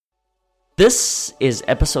This is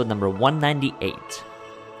episode number 198.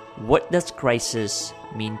 What does crisis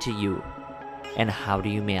mean to you, and how do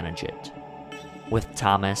you manage it? With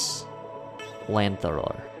Thomas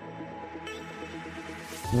Lahnthaler.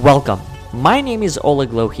 Welcome. My name is Oleg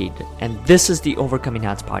Lohid, and this is the Overcoming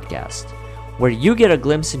Odds podcast, where you get a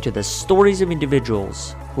glimpse into the stories of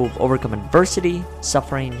individuals who have overcome adversity,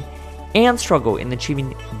 suffering, and struggle in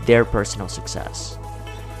achieving their personal success.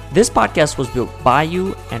 This podcast was built by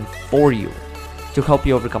you and for you to help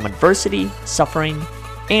you overcome adversity, suffering,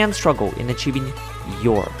 and struggle in achieving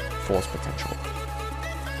your fullest potential.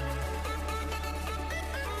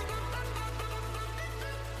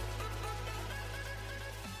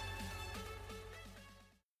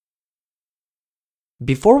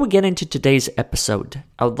 Before we get into today's episode,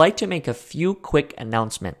 I would like to make a few quick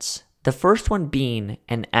announcements. The first one being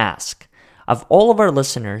an ask of all of our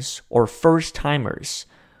listeners or first-timers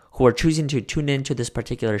who are choosing to tune into this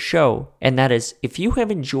particular show, and that is, if you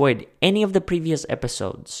have enjoyed any of the previous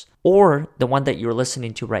episodes or the one that you're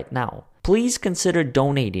listening to right now, please consider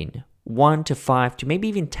donating $1 to $5 to maybe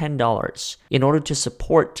even $10 in order to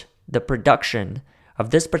support the production of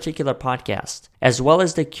this particular podcast, as well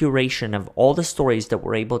as the curation of all the stories that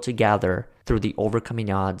we're able to gather through the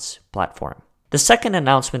Overcoming Odds platform. The second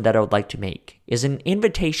announcement that I would like to make is an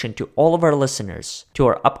invitation to all of our listeners to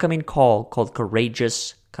our upcoming call called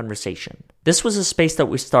Courageous Conversation. This was a space that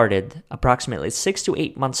we started approximately 6 to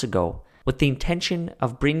 8 months ago with the intention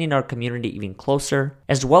of bringing our community even closer,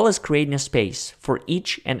 as well as creating a space for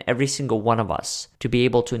each and every single one of us to be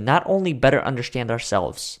able to not only better understand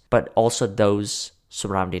ourselves, but also those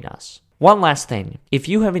surrounding us. One last thing, if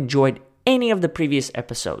you have enjoyed any of the previous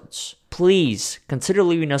episodes, please consider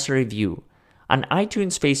leaving us a review on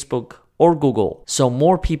iTunes, Facebook, or Google so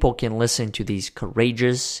more people can listen to these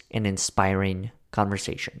courageous and inspiring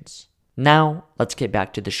conversations. Now, let's get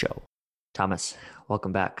back to the show. Thomas,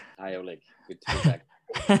 welcome back. Hi, Oleg. Good to be back.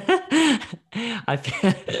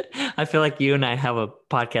 I feel like you and I have a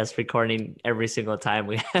podcast recording every single time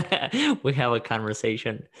we have a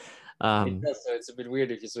conversation. It does, so it's a bit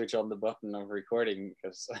weird if you switch on the button of recording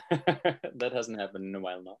because that hasn't happened in a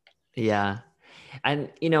while now. Yeah. And,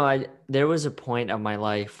 there was a point of my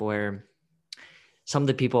life where some of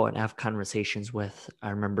the people I'd have conversations with, I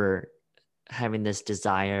remember having this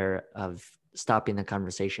desire of stopping the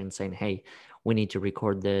conversation, saying, hey, we need to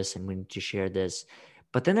record this and we need to share this.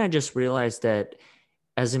 But then I just realized that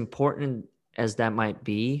as important as that might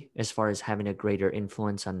be, as far as having a greater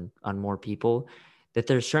influence on more people, that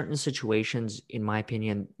there are certain situations, in my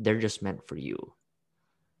opinion, they're just meant for you.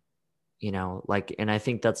 And I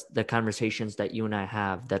think that's the conversations that you and I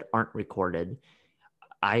have that aren't recorded.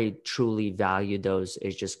 I truly value those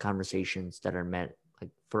as just conversations that are meant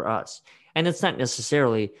for us. And it's not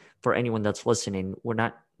necessarily for anyone that's listening. We're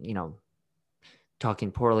not, talking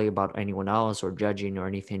poorly about anyone else or judging or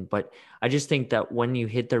anything. But I just think that when you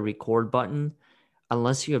hit the record button,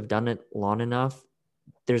 unless you have done it long enough,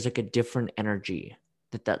 there's a different energy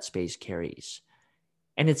that space carries.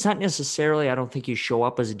 And it's not necessarily, I don't think you show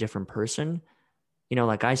up as a different person.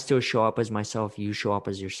 I still show up as myself, you show up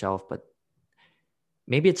as yourself, but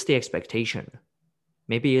maybe it's the expectation.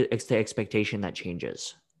 Maybe it's the expectation that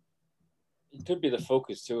changes. It could be the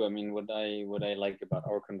focus too. I mean, what I like about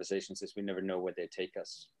our conversations is we never know where they take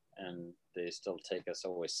us, and they still take us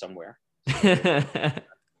always somewhere.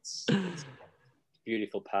 It's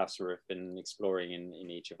beautiful paths we've been exploring in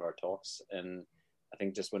each of our talks. And I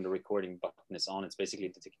think just when the recording button is on, it's basically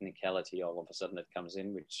the technicality all of a sudden that comes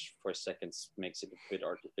in, which for seconds makes it a bit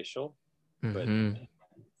artificial. Mm-hmm. But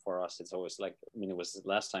for us, it's always it was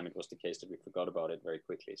last time it was the case that we forgot about it very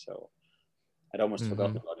quickly. So I'd almost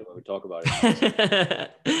forgotten about it when we talk about it.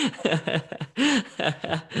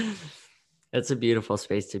 It's a beautiful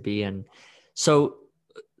space to be in. So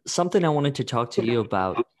something I wanted to talk to you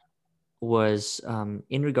about was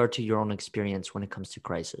in regard to your own experience when it comes to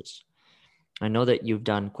crisis. I know that you've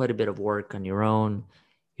done quite a bit of work on your own.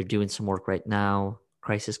 You're doing some work right now,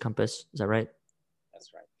 Crisis Compass. Is that right?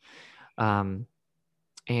 That's right.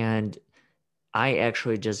 And I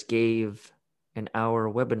actually just gave an hour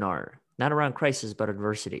webinar, not around crisis, but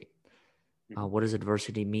adversity. Mm-hmm. What does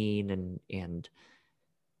adversity mean? And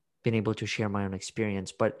been able to share my own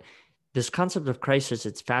experience. But this concept of crisis,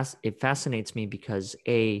 it fascinates me because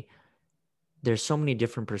there's so many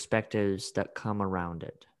different perspectives that come around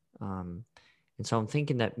it. And so I'm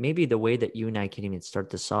thinking that maybe the way that you and I can even start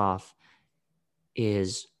this off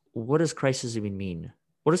is, what does crisis even mean?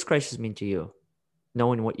 What does crisis mean to you,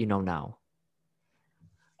 knowing what you know now?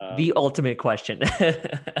 The ultimate question.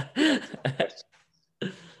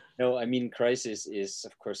 No, I mean, crisis is,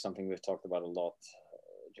 of course, something we've talked about a lot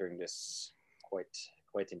during this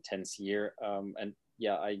quite intense year. And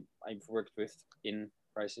yeah, I've worked in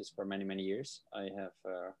crisis for many years. I have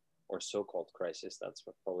or so-called crisis. That's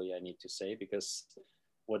what probably I need to say, because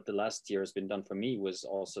what the last year has been done for me was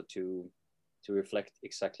also to reflect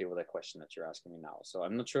exactly what that question that you're asking me now. So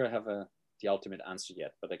I'm not sure I have the ultimate answer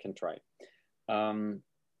yet, but I can try.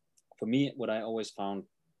 For me, what I always found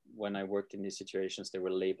when I worked in these situations, they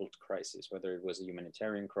were labeled crisis, whether it was a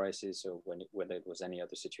humanitarian crisis or whether it was any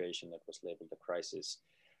other situation that was labeled a crisis.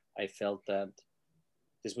 I felt that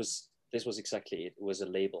this was exactly it. It was a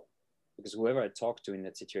label, because whoever I talked to in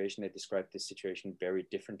that situation, they described this situation very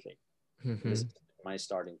differently. Mm-hmm. This is my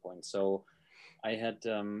starting point. So I had,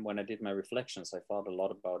 when I did my reflections, I thought a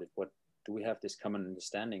lot about it. What do we have this common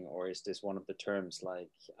understanding, or is this one of the terms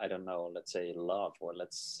like, I don't know, let's say love, or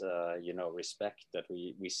let's, respect, that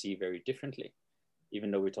we see very differently,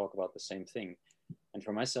 even though we talk about the same thing. And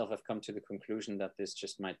for myself, I've come to the conclusion that this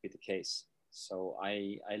just might be the case. So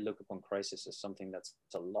I look upon crisis as something that's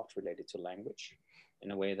a lot related to language,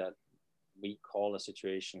 in a way that we call a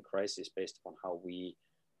situation crisis based upon how we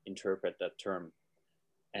interpret that term.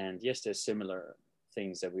 And yes, there's similar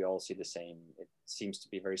things that we all see the same. It seems to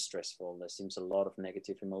be very stressful. There seems a lot of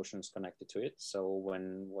negative emotions connected to it. So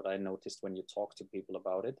what I noticed when you talk to people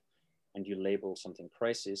about it and you label something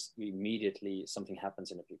crisis, immediately something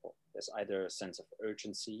happens in the people. There's either a sense of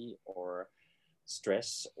urgency or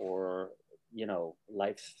stress, or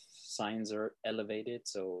life signs are elevated,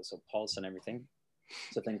 so pulse and everything.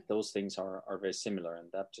 So I think those things are very similar, and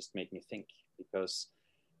that just made me think, because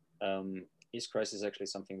is crisis actually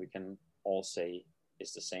something we can all say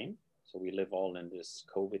is the same? So we live all in this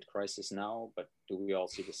COVID crisis now, but do we all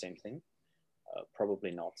see the same thing?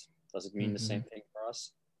 Probably not. Does it mean the same thing for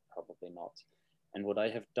us? Probably not. And what I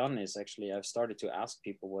have done is actually I've started to ask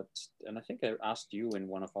people and I think I asked you in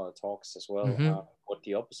one of our talks as well, what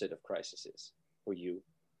the opposite of crisis is for you.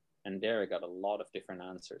 And there I got a lot of different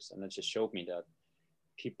answers. And it just showed me that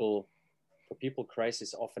for people,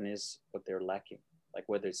 crisis often is what they're lacking. Like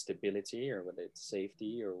whether it's stability, or whether it's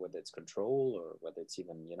safety, or whether it's control, or whether it's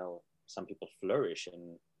even, some people flourish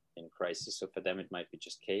in crisis. So for them, it might be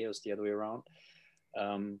just chaos the other way around.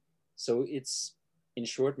 So it's, in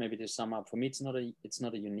short, maybe to sum up, for me, it's not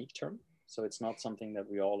a unique term. So it's not something that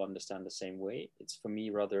we all understand the same way. It's for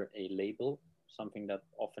me rather a label, something that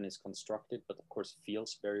often is constructed, but of course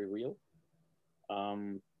feels very real.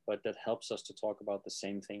 But that helps us to talk about the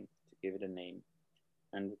same thing, to give it a name.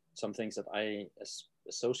 And some things that I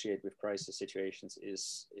associate with crisis situations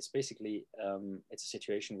is basically, it's a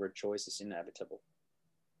situation where choice is inevitable.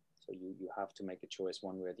 So you have to make a choice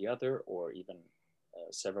one way or the other, or even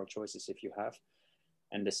several choices if you have.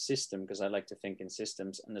 And the system, because I like to think in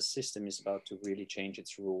systems, and the system is about to really change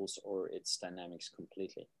its rules or its dynamics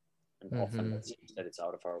completely. And often it seems that it's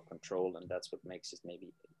out of our control, and that's what makes it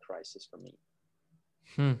maybe a crisis for me.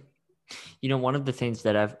 One of the things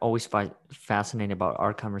that I've always find fascinating about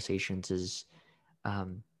our conversations is,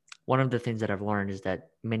 one of the things that I've learned is that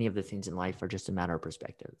many of the things in life are just a matter of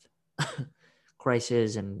perspective.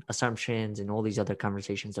 Crisis and assumptions and all these other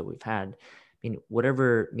conversations that we've had,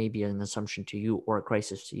 whatever may be an assumption to you or a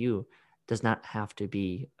crisis to you does not have to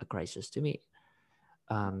be a crisis to me.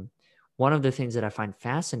 One of the things that I find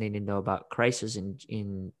fascinating, though, about crisis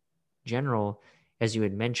in general, as you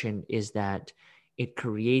had mentioned, is that it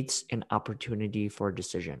creates an opportunity for a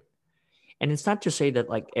decision. And it's not to say that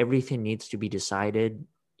like everything needs to be decided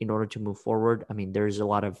in order to move forward. There's a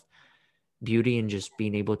lot of beauty in just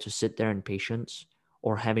being able to sit there in patience,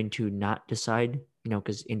 or having to not decide,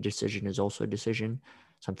 because indecision is also a decision,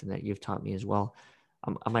 something that you've taught me as well.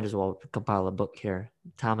 I might as well compile a book here,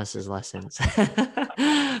 Thomas's Lessons.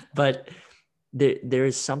 But there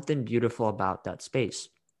is something beautiful about that space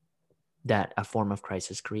that a form of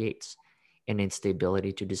crisis creates, and it's the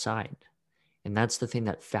ability to decide. And that's the thing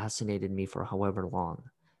that fascinated me for however long.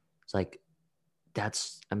 It's like,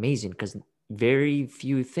 that's amazing, because very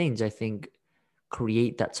few things, I think,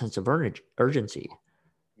 create that sense of urgency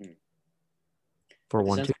for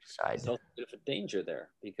one to decide. There's also a bit of a danger there,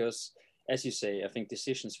 because, as you say, I think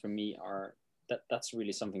decisions for me that's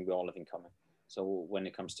really something we all have in common. So when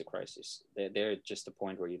it comes to crisis, they're just a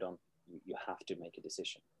point where you have to make a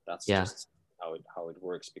decision. That's just how it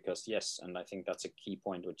works. Because yes, and I think that's a key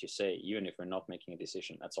point what you say, even if we're not making a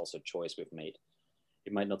decision, that's also a choice we've made.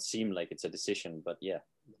 It might not seem like it's a decision, but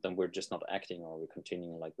then we're just not acting, or we're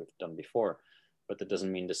continuing like we've done before. But that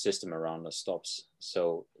doesn't mean the system around us stops.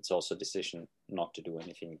 So it's also a decision not to do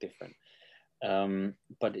anything different.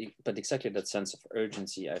 But exactly that sense of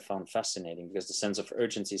urgency I found fascinating, because the sense of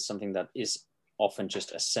urgency is something that is often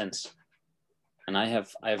just a sense. And I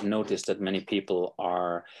have noticed that many people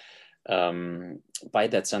are, by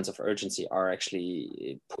that sense of urgency, are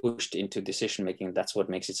actually pushed into decision making. That's what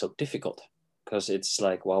makes it so difficult, because it's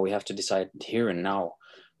like, well, we have to decide here and now.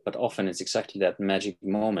 But often it's exactly that magic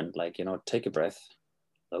moment, like, take a breath,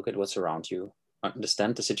 look at what's around you,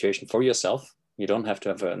 understand the situation for yourself. You don't have to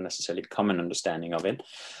have a necessarily common understanding of it,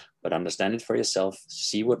 but understand it for yourself,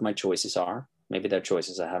 see what my choices are. Maybe they're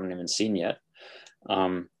choices I haven't even seen yet.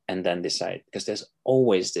 And then decide, because there's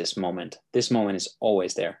always this moment. This moment is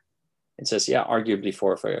always there. It says, yeah, arguably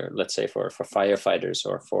for let's say for firefighters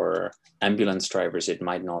or for ambulance drivers, it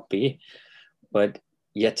might not be, but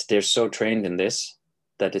yet they're so trained in this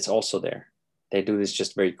that it's also there. They do this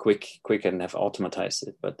just very quick and have automatized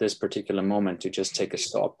it. But this particular moment, to just take a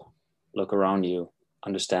stop, look around you,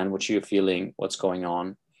 understand what you're feeling, what's going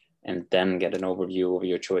on, and then get an overview of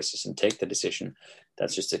your choices and take the decision.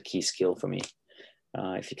 That's just a key skill for me.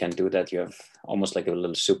 If you can do that, you have almost like a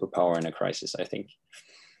little superpower in a crisis, I think.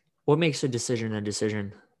 What makes a decision a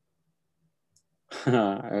decision?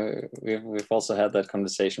 We've also had that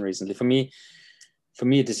conversation recently. For me,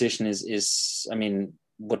 a decision is I mean,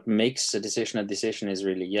 what makes a decision is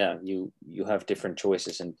really, yeah, you have different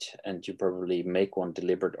choices, and you probably make one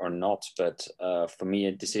deliberate or not. But for me,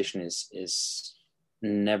 a decision is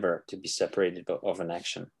never to be separated of an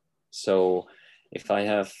action. So if I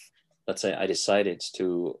have, let's say I decided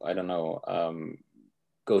to, I don't know,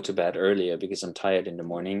 go to bed earlier because I'm tired in the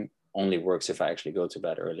morning, only works if I actually go to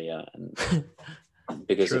bed earlier. And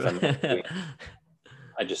because True. if I'm not doing,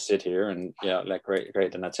 I just sit here and, yeah, like,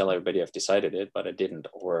 great. And I tell everybody I've decided it, but I didn't.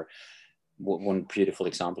 Or one beautiful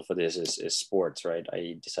example for this is sports, right?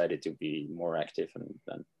 I decided to be more active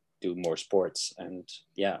and do more sports. And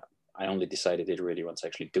yeah, I only decided it really once I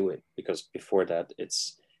actually do it, because before that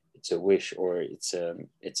it's a wish, or it's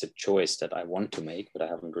a choice that I want to make, but I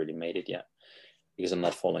haven't really made it yet because I'm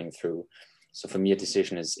not following through. So for me, a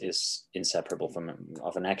decision is inseparable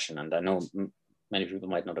of an action. And I know many people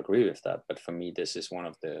might not agree with that, but for me, this is one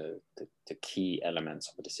of the key elements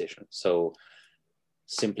of a decision. So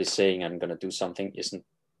simply saying I'm going to do something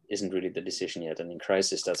isn't really the decision yet. And in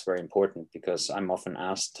crisis, that's very important, because I'm often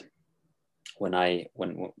asked, when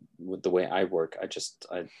with the way I work,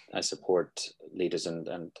 I support leaders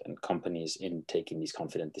and companies in taking these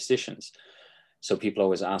confident decisions. So people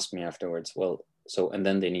always ask me afterwards, well, so, and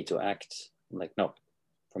then they need to act. I'm like, no.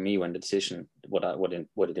 For me, when the decision, what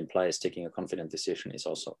it implies, taking a confident decision, is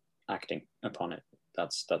also acting upon it.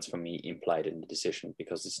 That's for me implied in the decision,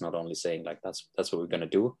 because it's not only saying like that's what we're going to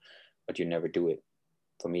do, but you never do it.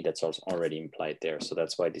 For me, that's also already implied there. So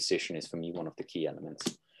that's why decision is for me one of the key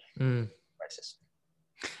elements. Crisis.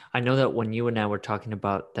 I know that when you and I were talking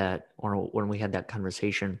about that, or when we had that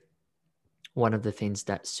conversation, one of the things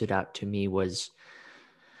that stood out to me was,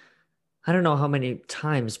 I don't know how many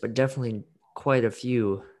times, but definitely quite a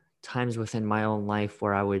few times within my own life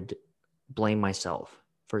where I would blame myself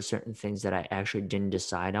for certain things that I actually didn't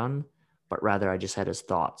decide on, but rather I just had as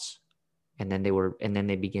thoughts. And then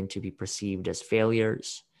they begin to be perceived as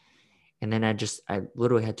failures. And then I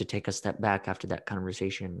literally had to take a step back after that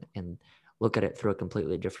conversation and look at it through a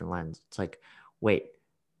completely different lens. It's like, wait,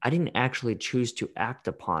 I didn't actually choose to act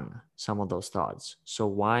upon some of those thoughts. So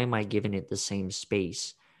why am I giving it the same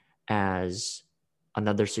space as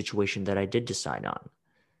another situation that I did decide on?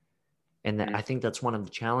 And I think that's one of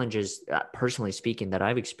the challenges, personally speaking, that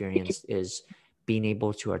I've experienced, is being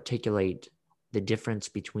able to articulate the difference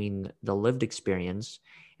between the lived experience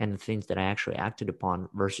and the things that I actually acted upon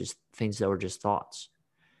versus things that were just thoughts.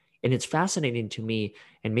 And it's fascinating to me,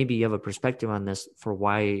 and maybe you have a perspective on this, for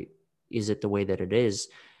why is it the way that it is,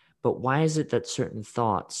 but why is it that certain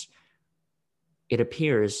thoughts, it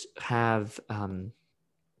appears, have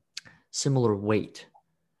similar weight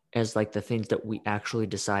as like the things that we actually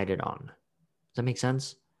decided on? Does that make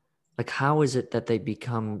sense? Like, how is it that they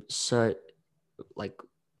become so, like,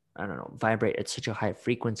 I don't know, vibrate at such a high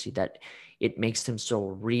frequency that it makes them so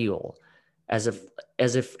real, as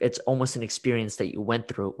if it's almost an experience that you went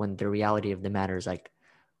through, when the reality of the matter is like,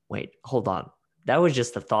 wait, hold on, that was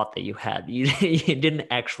just a thought that you had. You didn't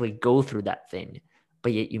actually go through that thing,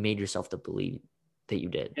 but yet you made yourself to believe that you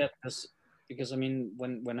did. Yeah, because I mean,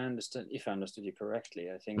 when I understood, if I understood you correctly,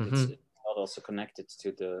 I think Mm-hmm. it's also connected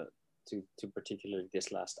to to particularly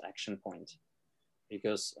this last action point.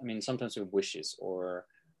 Because I mean, sometimes we wishes, or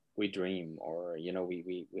we dream, or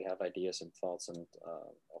we have ideas and thoughts and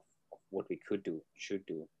of what we could do, should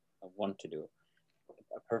do, want to do.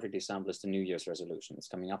 A perfect example is the New Year's resolution. It's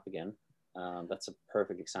coming up again. That's a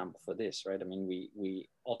perfect example for this, right? I mean, we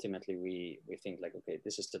ultimately we think like, okay,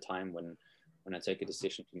 this is the time when I take a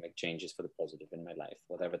decision to make changes for the positive in my life,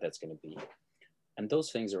 whatever that's going to be. and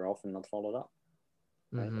those things are often not followed up,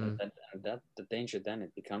 right? Mm-hmm. And that the danger then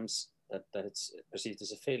it becomes that it's perceived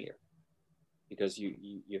as a failure because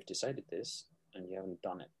you've decided this and you haven't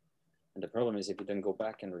done it. And the problem is if you then go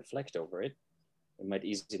back and reflect over it, it might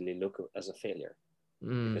easily look as a failure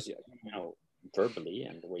because you know verbally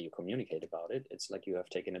and the way you communicate about it, it's like you have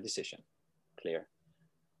taken a decision, clear,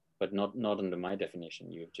 but not under my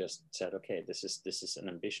definition. You've just said, okay, this is an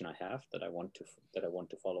ambition I have that I want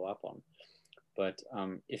to follow up on. But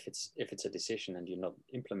if it's a decision and you're not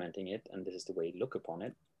implementing it, and this is the way you look upon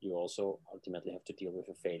it, you also ultimately have to deal with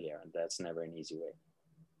a failure, and that's never an easy way.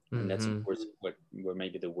 And that's of course where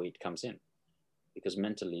maybe the weight comes in, because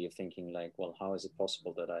mentally you're thinking like, well, how is it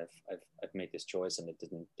possible that I've made this choice and it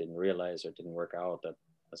didn't realize or didn't work out that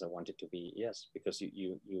as I wanted to be? Yes, because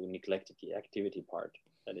you neglected the activity part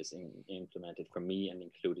that is implemented for me and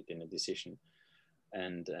included in a decision,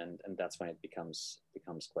 and that's when it becomes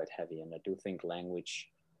quite heavy. And I do think language,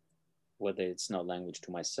 whether it's not language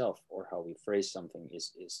to myself or how we phrase something,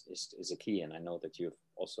 is a key. And I know that you've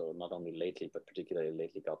also not only lately but particularly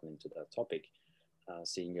lately gotten into that topic.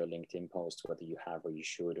 Seeing your LinkedIn post, whether you have or you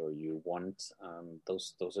should or you want,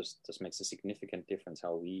 those makes a significant difference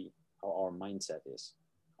how our mindset is,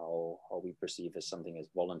 how we perceive as something as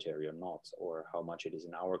voluntary or not, or how much it is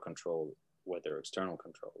in our control, whether external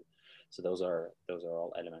control. So those are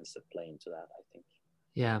all elements that play into that, I think.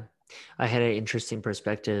 Yeah, I had an interesting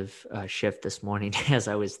perspective shift this morning as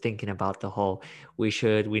I was thinking about the whole we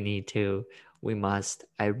should, we need to, we must.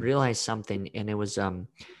 I realized something, and it was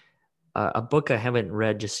a book I haven't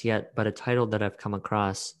read just yet, but a title that I've come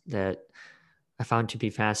across that I found to be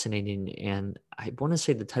fascinating. And I want to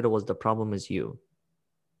say the title was "The Problem Is You."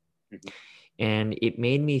 Mm-hmm. And it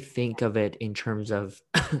made me think of it in terms of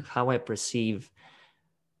how I perceive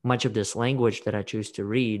much of this language that I choose to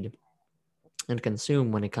read and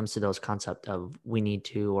consume when it comes to those concepts of we need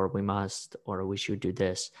to, or we must, or we should do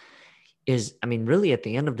this. Is, I mean, really at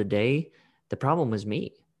the end of the day, the problem is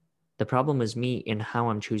me. The problem is me in how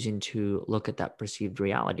I'm choosing to look at that perceived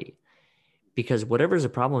reality. Because whatever is a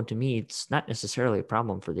problem to me, it's not necessarily a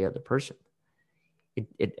problem for the other person.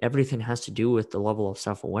 Everything has to do with the level of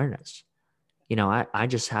self-awareness. You know, I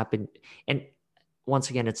just happen, and once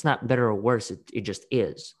again, it's not better or worse. It just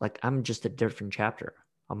is. Like, I'm just a different chapter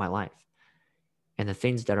of my life. And the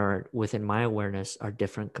things that are within my awareness are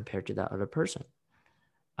different compared to that other person.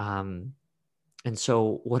 And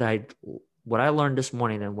so what I learned this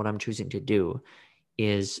morning and what I'm choosing to do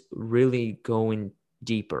is really going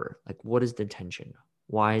deeper. Like, what is the tension?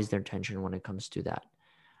 Why is there tension when it comes to that?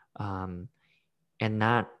 And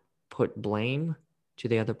not put blame to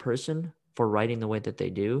the other person for writing the way that they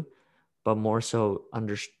do, but more so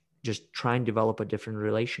just try and develop a different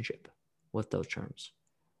relationship with those terms.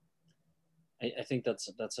 I think that's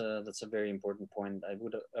a very important point. I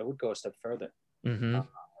would go a step further. Mm-hmm.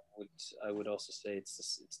 I would also say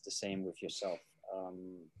it's the same with yourself,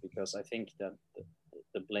 because I think that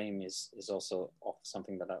the blame is also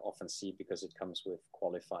something that I often see because it comes with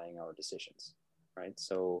qualifying our decisions, right?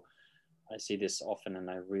 So I see this often, and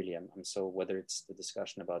I really am. So whether it's the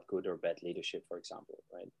discussion about good or bad leadership, for example,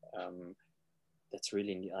 right? That's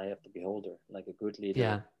really in the eye of the beholder. Like, a good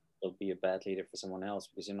leader will be a bad leader for someone else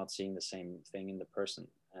because you're not seeing the same thing in the person,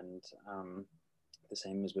 and the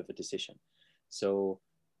same is with a decision. So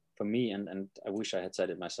for me, and I wish I had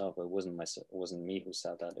said it myself, but it wasn't me who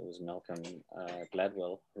said that. It was Malcolm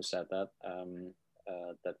Gladwell who said that,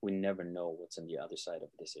 that we never know what's on the other side of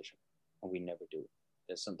a decision, and we never do.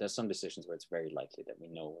 There's some decisions where it's very likely that we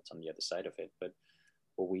know what's on the other side of it, but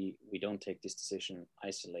we don't take this decision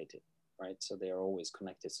isolated, right? So they are always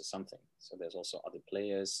connected to something. So there's also other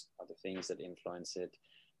players, other things that influence it,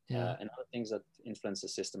 and other things that influence the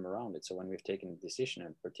system around it. So when we've taken a decision,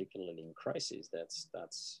 and particularly in crises,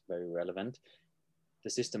 that's very relevant. The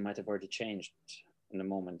system might have already changed in the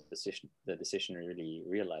moment the decision really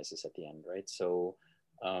realizes at the end, right? So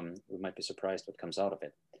we might be surprised what comes out of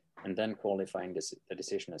it. And then qualifying the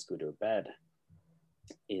decision as good or bad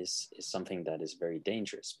is something that is very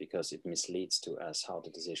dangerous because it misleads to us how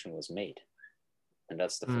the decision was made. And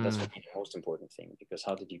that's for me the most important thing, because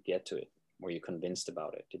how did you get to it? Were you convinced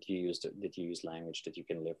about it? Did you use language that you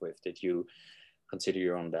can live with? Did you consider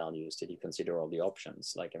your own values? Did you consider all the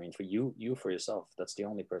options? Like, I mean, for you for yourself, that's the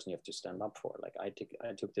only person you have to stand up for. Like, I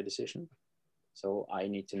took the decision. So I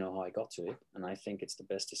need to know how I got to it. And I think it's the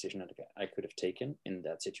best decision that I could have taken in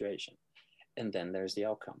that situation. And then there's the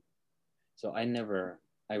outcome. So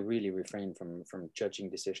I really refrain from judging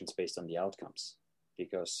decisions based on the outcomes,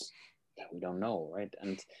 because we don't know, right?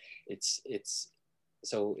 And it's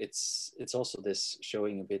also this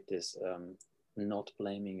showing a bit this not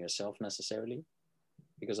blaming yourself necessarily,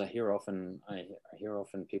 because I hear often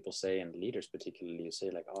people say, and leaders particularly say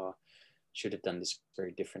like, oh, should have done this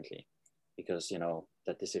very differently, because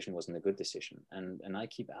that decision wasn't a good decision. And I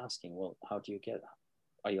keep asking, well, are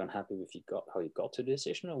you unhappy with how you got to the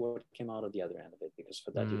decision, or what came out of the other end of it? Because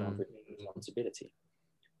for that you don't take responsibility,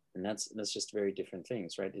 and that's just very different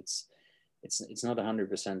things, right? It's not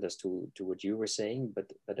 100% as to what you were saying,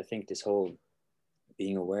 but I think this whole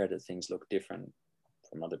being aware that things look different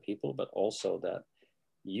from other people, but also that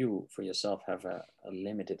you for yourself have a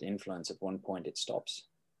limited influence. At one point it stops.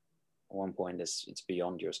 At one point it's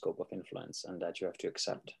beyond your scope of influence, and that you have to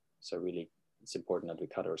accept. So really, it's important that we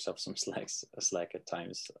cut ourselves some slack at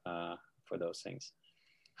times for those things.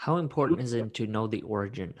 How important is it to know the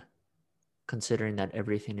origin, considering that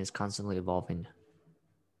everything is constantly evolving?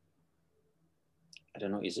 I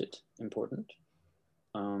don't know. Is it important?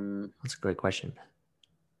 That's a great question.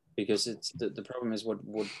 Because it's the problem is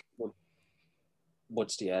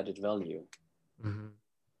what's the added value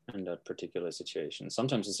in that particular situation.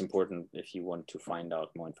 Sometimes it's important if you want to find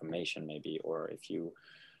out more information, maybe, or if you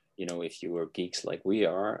were geeks like we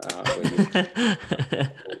are,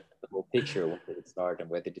 the whole picture, when did it start, and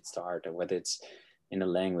where did it start, or whether it's in a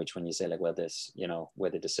language, when you say like, well, this,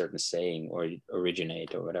 where did a certain saying or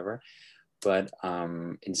originate or whatever. But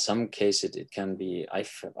in some cases it can be, I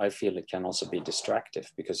feel it can also be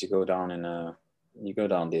distractive, because you go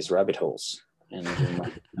down these rabbit holes, and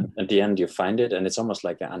at the end you find it, and it's almost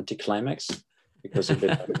like an anticlimax, because you've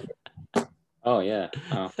been oh yeah,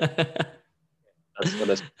 that's what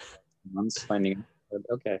I once finding out.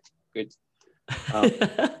 Okay, good.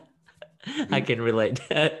 I can relate.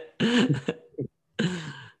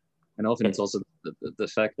 And often it's also the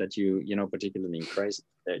fact that particularly in crisis,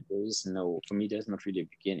 for me, there's not really a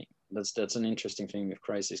beginning. That's an interesting thing with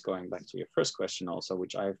crisis, going back to your first question also,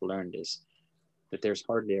 which I've learned, is that there's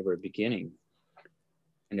hardly ever a beginning,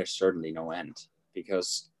 and there's certainly no end,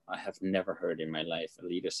 because I have never heard in my life a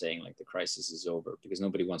leader saying like the crisis is over, because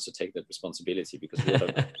nobody wants to take that responsibility, because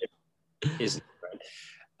what isn't,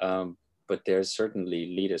 right? But there's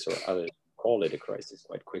certainly leaders or others call it a crisis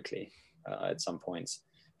quite quickly at some points.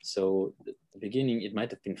 So the beginning, it might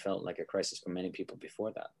have been felt like a crisis for many people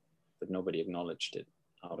before that, but nobody acknowledged it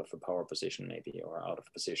out of a power position maybe, or out of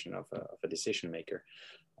a position of a decision maker.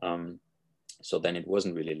 So then it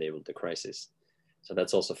wasn't really labeled a crisis. So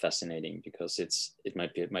that's also fascinating, because it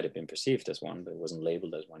might have been perceived as one, but it wasn't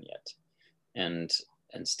labeled as one yet. And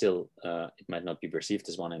still it might not be perceived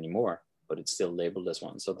as one anymore, but it's still labeled as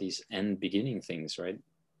one. So these end beginning things, right?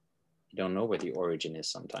 You don't know where the origin is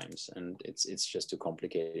sometimes, and it's just too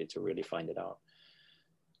complicated to really find it out.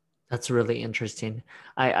 That's really interesting.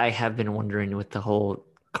 I have been wondering, with the whole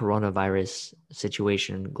coronavirus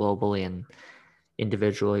situation globally and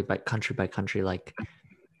individually, by country, like,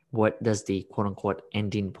 what does the quote unquote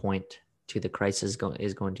ending point to the crisis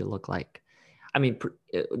is going to look like? I mean,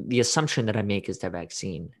 the assumption that I make is the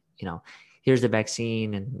vaccine. Here's the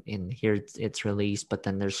vaccine, and here it's released, but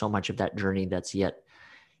then there's so much of that journey that's yet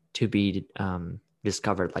to be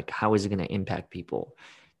discovered. Like, how is it going to impact people?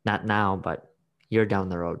 Not now, but year down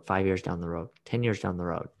the road, 5 years down the road, 10 years down the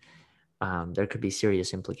road. There could be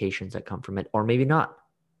serious implications that come from it, or maybe not.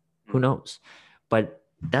 Who knows? But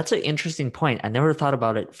that's an interesting point. I never thought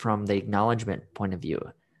about it from the acknowledgement point of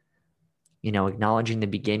view. Acknowledging the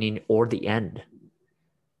beginning or the end.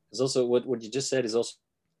 It's also what you just said is also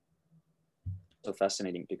so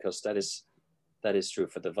fascinating, because that is true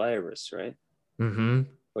for the virus, right? Mm-hmm.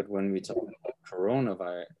 But when we talk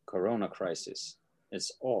about corona crisis,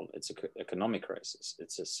 it's an economic crisis,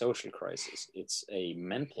 it's a social crisis, it's a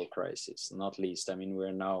mental crisis, not least. I mean,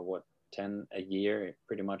 we're now 10 a year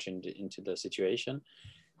pretty much into the situation,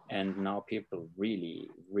 and now people really,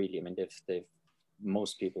 I mean,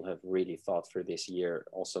 most people have really thought through this year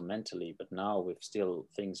also mentally, but now with still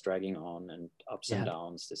things dragging on and ups and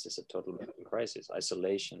downs, this is a total mental crisis,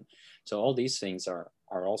 isolation. So all these things are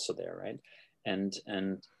also there, right? And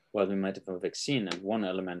while we might have a vaccine, and one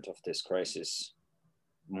element of this crisis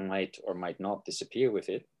might or might not disappear with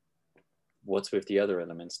it, what's with the other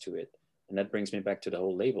elements to it? And that brings me back to the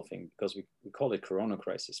whole label thing, because we call it corona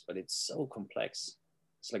crisis, but it's so complex.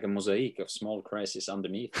 It's like a mosaic of small crises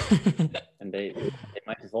underneath. And they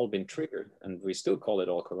might have all been triggered, and we still call it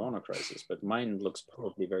all corona crisis, but mine looks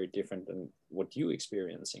probably very different than what you're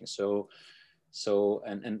experiencing. So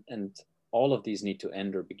and all of these need to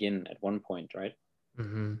end or begin at one point, right?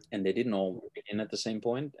 Mm-hmm. And they didn't all begin at the same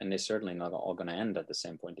point, and they're certainly not all going to end at the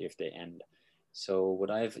same point if they end. So what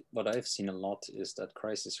I've seen a lot is that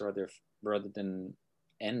crisis, rather than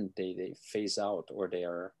end, they phase out, or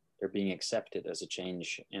they're being accepted as a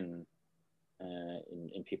change in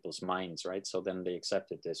in people's minds, right? So then they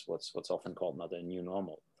accepted this, what's often called now the new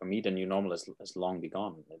normal. For me, the new normal has long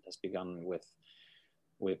begun. It has begun with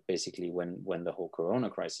basically when the whole Corona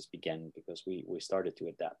crisis began, because we started to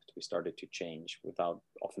adapt, we started to change without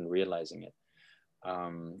often realizing it.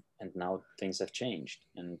 And now things have changed,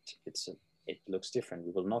 and it looks different.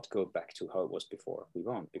 We will not go back to how it was before. We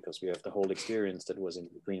won't, because we have the whole experience that was in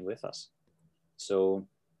between with us. So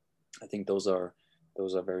I think those are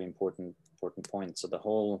very important points. So the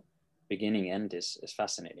whole beginning end is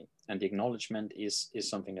fascinating, and the acknowledgement is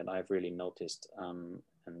something that I've really noticed, and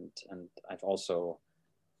I've also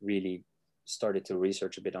really started to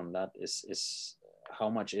research a bit on that. Is how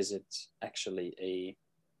much is it actually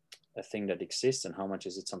a thing that exists, and how much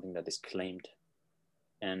is it something that is claimed?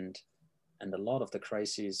 And a lot of the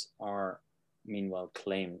crises are meanwhile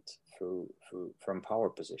claimed from power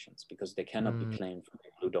positions, because they cannot be claimed from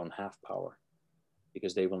people who don't have power,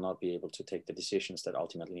 because they will not be able to take the decisions that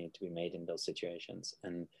ultimately need to be made in those situations.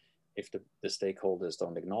 And if the stakeholders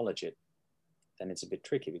don't acknowledge it, then it's a bit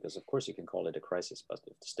tricky, because of course you can call it a crisis, but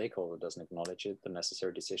if the stakeholder doesn't acknowledge it, the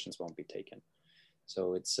necessary decisions won't be taken.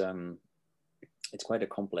 So it's quite a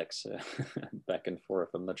complex back and forth.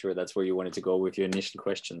 I'm not sure that's where you wanted to go with your initial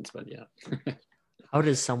questions, but yeah. How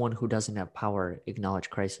does someone who doesn't have power acknowledge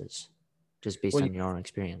crisis, just based on your own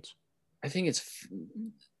experience? I think it's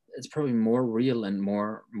probably more real and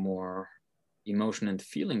more emotion and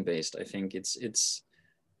feeling based. I think it's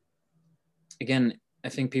again, I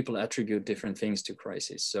think people attribute different things to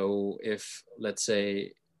crises. So if, let's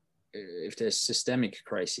say, if there's systemic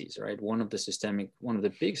crises, right? One of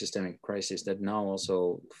the big systemic crises that now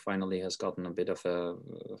also finally has gotten a bit of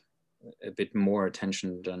a bit more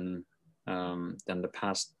attention than the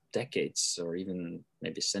past decades, or even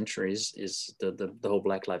maybe centuries, is the whole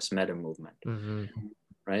Black Lives Matter movement,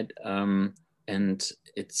 right? And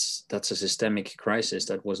that's a systemic crisis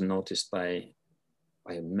that was noticed by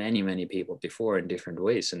many people before, in different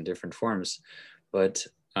ways and different forms, but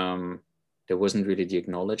there wasn't really the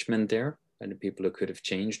acknowledgement there by the people who could have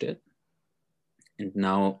changed it. And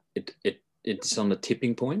now it's on the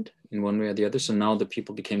tipping point in one way or the other. So now the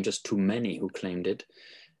people became just too many who claimed it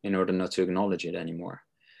in order not to acknowledge it anymore.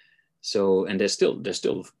 So, and there's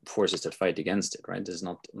still forces that fight against it, right? There's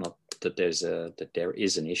not that there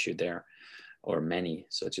is an issue there, or many,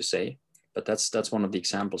 so to say. But that's one of the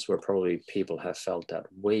examples where probably people have felt that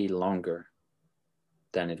way longer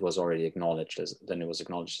than it was acknowledged as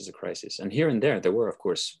a crisis. And here and there were, of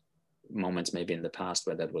course, moments maybe in the past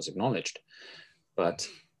where that was acknowledged, but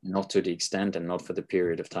not to the extent and not for the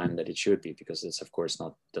period of time that it should be, because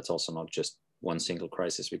that's also not just one single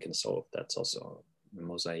crisis we can solve. That's also a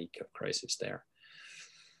mosaic of crises there.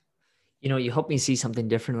 You know, you helped me see something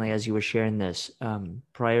differently as you were sharing this.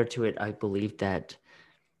 Prior to it, I believed that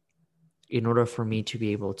in order for me to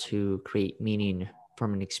be able to create meaning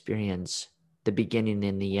from an experience, the beginning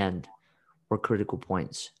and the end were critical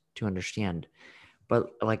points to understand.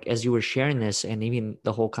 But like, as you were sharing this, and even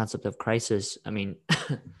the whole concept of crisis, I mean,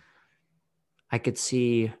 I could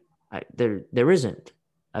see there isn't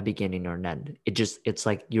a beginning or an end. It's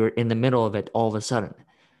like you're in the middle of it all of a sudden,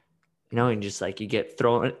 you know, and just like you get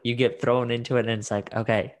thrown into it, and it's like,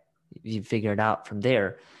 okay, you figure it out from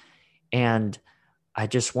there. And I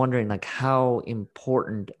just wondering, like, how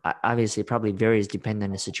important, obviously it probably varies depending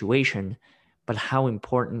on the situation, but how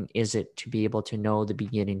important is it to be able to know the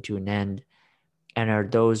beginning to an end? And are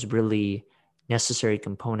those really necessary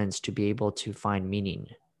components to be able to find meaning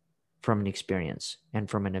from an experience and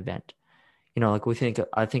from an event? You know, like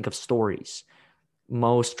I think of stories.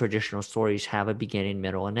 Most traditional stories have a beginning,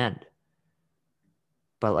 middle, and end.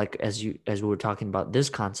 But like, as we were talking about this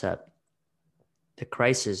concept, the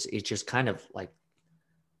crisis is just kind of like,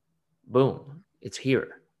 boom, it's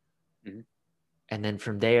here. Mm-hmm. And then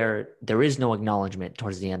from there is no acknowledgement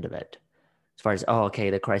towards the end of it. As far as, oh, okay,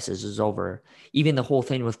 the crisis is over. Even the whole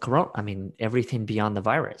thing with Corona, I mean, everything beyond the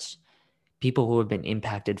virus, people who have been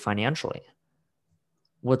impacted financially.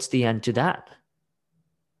 What's the end to that?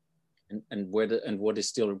 And what is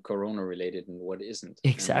still Corona related and what isn't?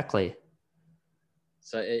 Exactly. And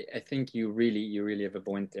so I think you really have a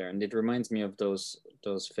point there, and it reminds me of those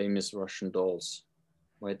famous Russian dolls,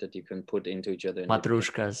 right, that you can put into each other.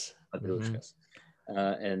 Matrushkas. Matrushkas.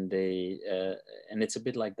 And it's a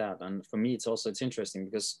bit like that. And for me, it's interesting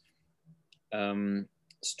because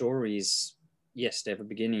stories, yes, they have a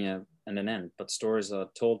beginning and an end, but stories are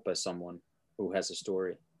told by someone who has a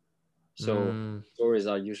story. So stories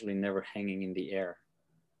are usually never hanging in the air.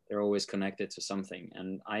 They're always connected to something.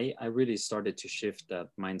 And I really started to shift that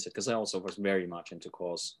mindset, because I also was very much into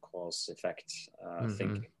cause effect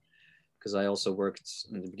thinking. because I also worked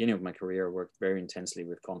in the beginning of my career, worked very intensely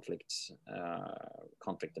with conflict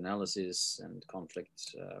analysis and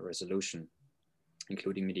conflict resolution,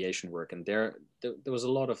 including mediation work. And there was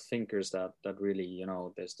a lot of thinkers that really, you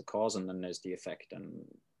know, there's the cause and then there's the effect, and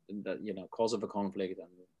that, you know, cause of a conflict, and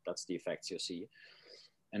that's the effects you see.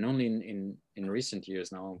 And only in recent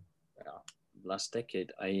years now, last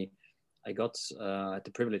decade, I got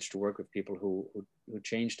the privilege to work with people who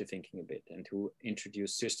changed the thinking a bit and who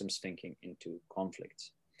introduced systems thinking into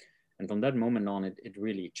conflicts. And from that moment on, it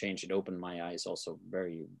really changed. It opened my eyes also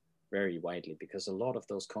very, very widely, because a lot of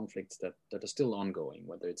those conflicts that are still ongoing,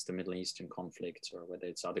 whether it's the Middle Eastern conflicts or whether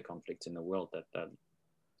it's other conflicts in the world that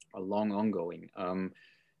are long ongoing.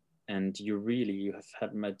 And you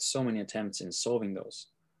have made so many attempts in solving those.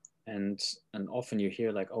 And often you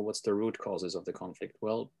hear like, oh, what's the root causes of the conflict?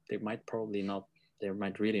 Well, they might really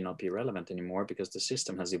not be relevant anymore, because the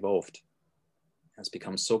system has evolved, has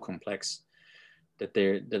become so complex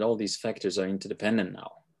that all these factors are interdependent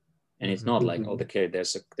now. And it's not like, oh, okay,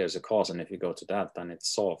 there's a cause, and if you go to that, then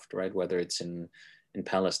it's solved, right? Whether it's in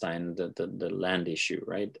Palestine, the land issue,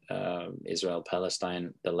 right? Israel,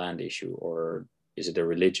 Palestine, the land issue, or is it a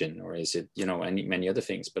religion, or is it, you know, many other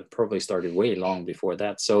things, but probably started way long before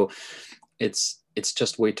that. So it's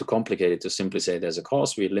just way too complicated to simply say there's a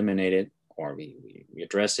cause, we eliminate it, or we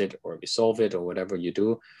address it, or we solve it, or whatever you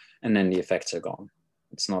do, and then the effects are gone.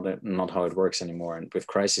 It's not how it works anymore. And with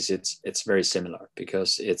crisis, it's very similar,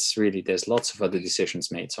 because it's really, there's lots of other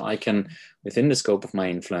decisions made. So I can, within the scope of my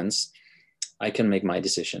influence, I can make my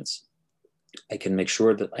decisions. I can make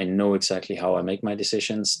sure that I know exactly how I make my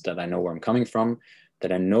decisions, that I know where I'm coming from,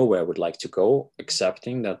 that I know where I would like to go,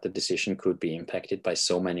 accepting that the decision could be impacted by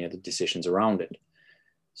so many other decisions around it.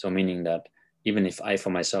 So meaning that even if I for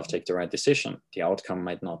myself take the right decision, the outcome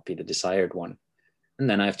might not be the desired one. And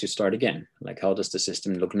then I have to start again. Like, how does the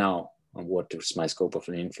system look now? And what is my scope of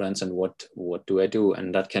influence, and what do I do?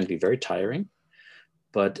 And that can be very tiring.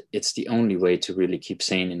 But it's the only way to really keep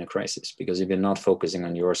sane in a crisis, because if you're not focusing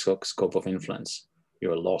on your scope of influence,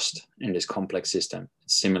 you're lost in this complex system.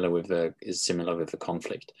 It's similar with a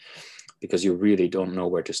conflict, because you really don't know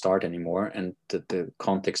where to start anymore, and the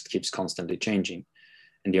context keeps constantly changing.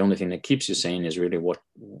 And the only thing that keeps you sane is really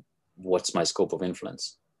what's my scope of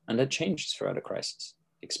influence, and that changes throughout a crisis.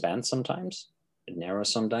 It expands sometimes, it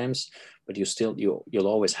narrows sometimes, but you'll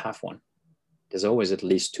always have one. There's always at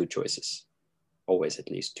least two choices. Always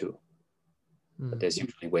at least two, but there's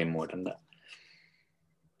usually way more than that.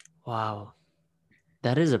 Wow,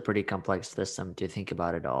 that is a pretty complex system to think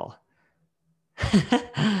about it all.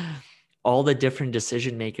 All the different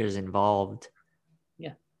decision makers involved.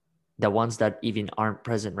 Yeah, the ones that even aren't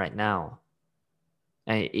present right now.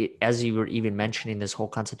 And as you were even mentioning this whole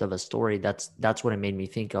concept of a story, that's what it made me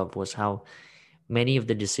think of, was how many of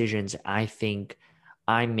the decisions I think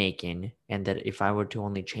I'm making, and that if I were to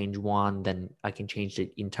only change one, then I can change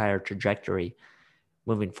the entire trajectory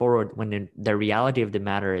moving forward, when the reality of the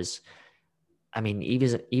matter is, I mean,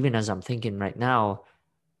 even as I'm thinking right now,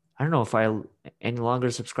 I don't know if I any longer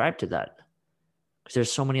subscribe to that, because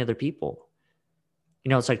there's so many other people. You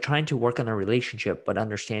know, it's like trying to work on a relationship, but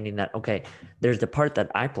understanding that, okay, there's the part that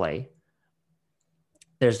I play,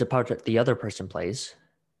 there's the part that the other person plays,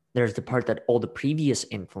 there's the part that all the previous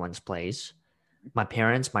influence plays, my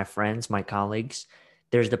parents, my friends, my colleagues.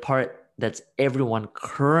 There's the part that's everyone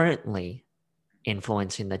currently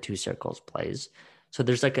influencing the two circles plays. So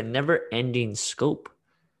there's like a never-ending scope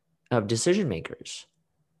of decision makers.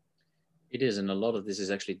 It is, and a lot of this is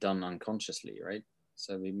actually done unconsciously, right?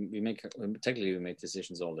 So we make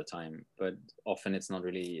decisions all the time, but often it's not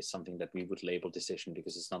really something that we would label decision,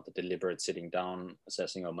 because it's not the deliberate sitting down,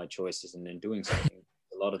 assessing all my choices, and then doing something.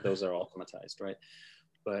 A lot of those are automatized, right?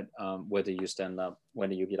 But whether you stand up,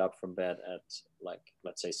 whether you get up from bed at, like,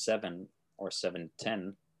 let's say 7 or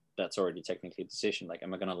 7:10, that's already technically a decision. Like,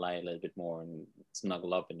 am I going to lie a little bit more and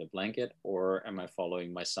snuggle up in the blanket, or am I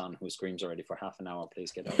following my son who screams already for half an hour,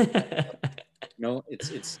 please get up? No,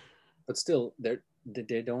 it's, but still, they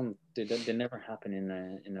never happen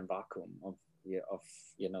in a vacuum of,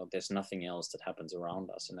 you know, there's nothing else that happens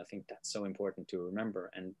around us. And I think that's so important to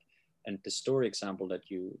remember. And the story example that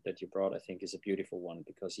you brought, I think, is a beautiful one,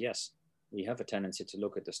 because yes, we have a tendency to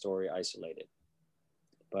look at the story isolated,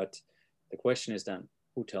 but the question is then,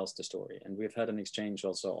 who tells the story? And we've had an exchange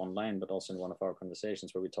also online, but also in one of our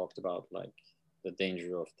conversations, where we talked about, like, the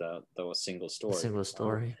danger of the single story. Single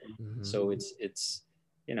story. Mm-hmm. So it's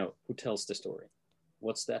you know, who tells the story?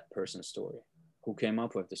 What's that person's story? Who came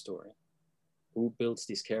up with the story? Who builds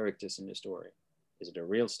these characters in the story? Is it a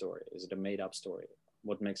real story? Is it a made up story?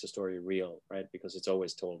 What makes a story real, right? Because it's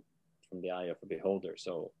always told from the eye of a beholder.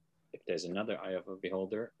 So if there's another eye of a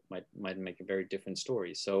beholder, might make a very different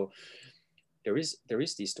story. So there is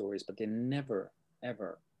these stories, but they never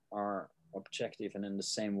ever are objective and in the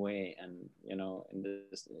same way, and in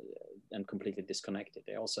this and completely disconnected.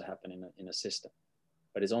 They also happen in a system,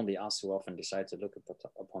 but it's only us who often decide to look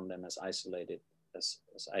upon them as isolated, as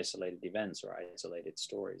isolated events or isolated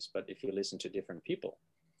stories. But if you listen to different people,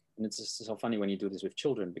 and it's just so funny when you do this with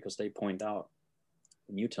children, because they point out,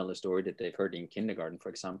 when you tell a story that they've heard in kindergarten, for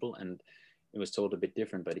example, and it was told a bit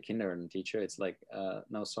different by the kindergarten teacher, it's like,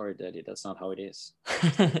 no, sorry, Daddy, that's not how it is.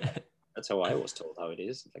 That's how I was told how it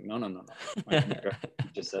is. It's like, no. My kindergarten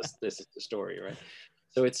teacher says this is the story, right?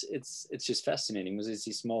 So it's just fascinating, because it's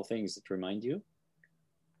these small things that remind you.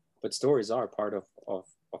 But stories are part of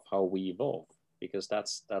how we evolve, because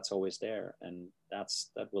that's always there, and that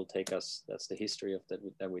will take us. That's the history of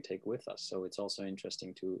that we take with us. So it's also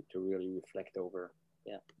interesting to really reflect over,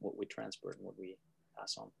 what we transport and what we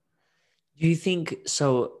pass on. Do you think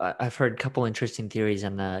so? I've heard a couple interesting theories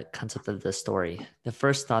on the concept of the story. The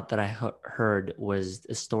first thought that I heard was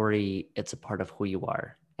a story, it's a part of who you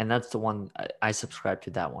are. And that's the one I subscribe to,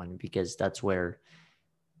 that one, because that's where,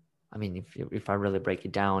 I mean, if I really break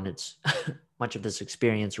it down, it's much of this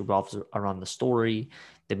experience revolves around the story,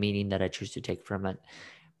 the meaning that I choose to take from it.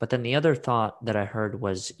 But then the other thought that I heard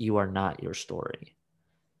was, you are not your story.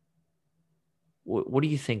 What do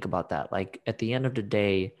you think about that? Like, at the end of the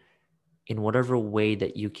day, in whatever way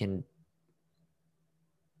that you can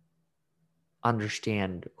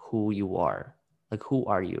understand who you are, like, who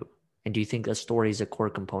are you? And do you think a story is a core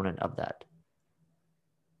component of that?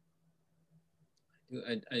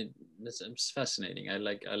 It's fascinating. I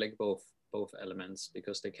like both elements,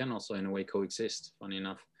 because they can also in a way coexist. Funny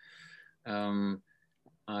enough,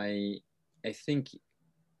 I think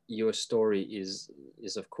your story is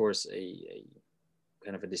of course a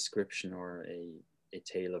kind of a description or a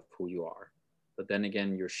tale of who you are, but then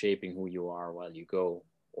again, you're shaping who you are while you go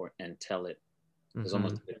and tell it. There's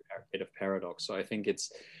almost a bit of paradox. So I think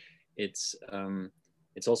it's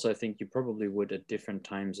also, I think you probably would at different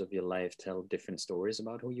times of your life tell different stories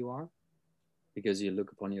about who you are, because you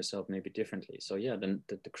look upon yourself maybe differently. So yeah, then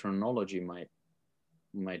the chronology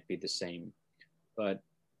might be the same, but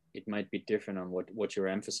it might be different on what you're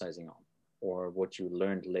emphasizing on, or what you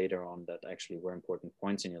learned later on that actually were important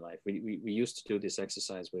points in your life. We used to do this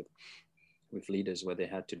exercise with leaders, where they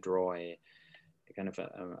had to draw a kind of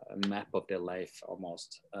a map of their life,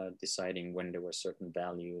 almost deciding when there were certain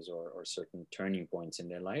values or certain turning points in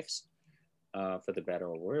their lives, for the better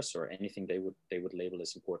or worse, or anything they would label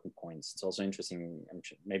as important points. It's also interesting, I'm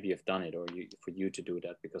sure maybe you've done it, or for you to do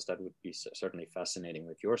that, because that would be certainly fascinating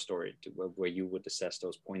with your story, where you would assess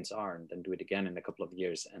those points are, and then do it again in a couple of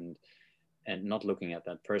years, and not looking at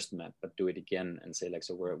that first map, but do it again and say, like,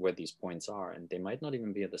 so where these points are, and they might not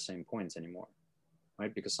even be at the same points anymore,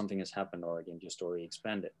 right? Because something has happened, or again, your story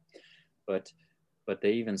expanded. But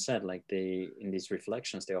they even said, like, in these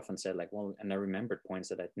reflections, they often said, like, well, and I remembered points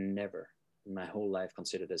that I'd never in my whole life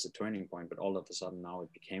considered as a turning point, but all of a sudden now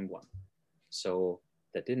it became one. So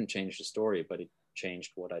that didn't change the story, but it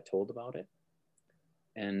changed what I told about it.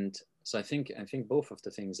 And so I think both of the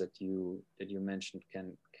things that you mentioned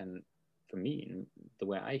can, for me, the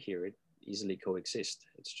way I hear it, easily coexist.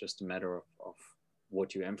 It's just a matter of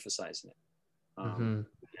what you emphasize in it. Do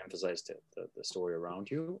you emphasize the story around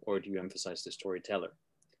you, or do you emphasize the storyteller?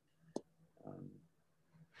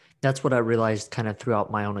 That's what I realized kind of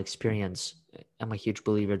throughout my own experience. I'm a huge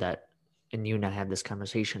believer that, and you and I had this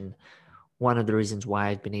conversation, one of the reasons why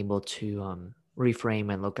I've been able to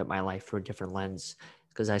reframe and look at my life through a different lens,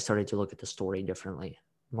 because I started to look at the story differently,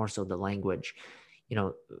 more so the language.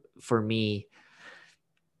 For me,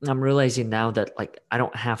 I'm realizing now that, like, I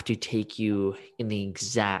don't have to take you in the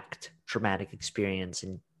exact traumatic experience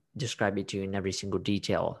and describe it to you in every single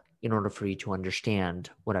detail in order for you to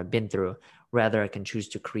understand what I've been through. Rather, I can choose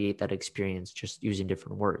to create that experience just using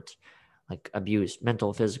different words, like abuse,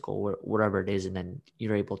 mental, physical, whatever it is, and then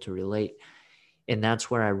you're able to relate. And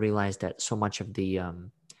that's where I realized that so much of the,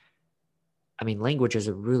 language is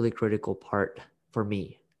a really critical part for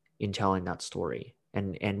me in telling that story.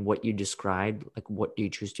 And what you described, like, what do you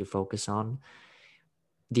choose to focus on?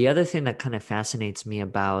 The other thing that kind of fascinates me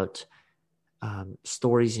about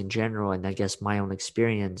stories in general, and I guess my own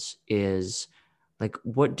experience, is, like,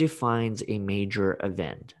 what defines a major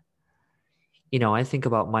event? I think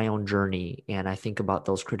about my own journey, and I think about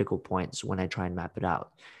those critical points when I try and map it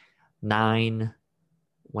out. 9,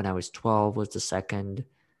 when I was 12, was the second.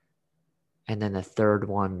 And then the third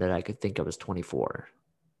one that I could think of was 24.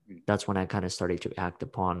 That's when I kind of started to act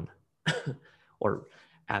upon, even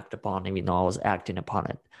though I was acting upon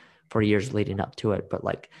it for years leading up to it. But,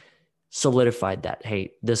 like, solidified that,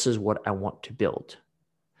 hey, this is what I want to build.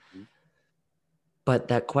 Mhm. But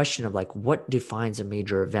that question of like, what defines a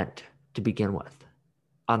major event to begin with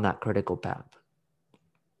on that critical path?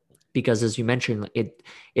 Because as you mentioned,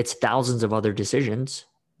 it's thousands of other decisions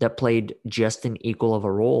that played just an equal of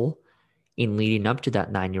a role in leading up to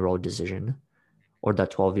that 9-year-old decision, or the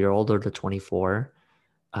 12-year-old, or the 24.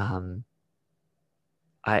 I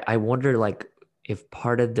wonder, like, if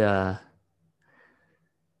part of the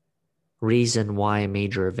reason why a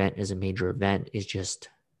major event is a major event is just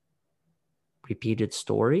repeated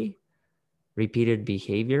story, repeated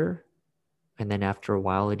behavior, and then after a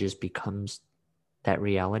while it just becomes that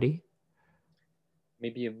reality.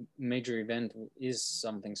 Maybe a major event is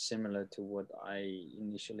something similar to what I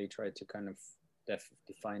initially tried to kind of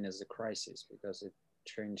define as a crisis, because it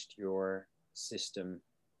changed your system,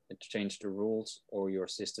 it changed the rules or your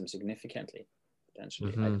system significantly,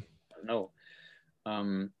 potentially. I don't know.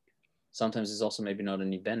 Sometimes it's also maybe not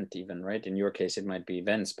an event even, right? In your case, it might be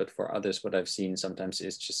events, but for others, what I've seen sometimes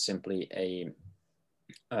is just simply an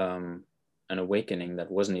awakening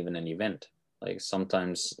that wasn't even an event. Like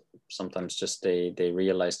sometimes just they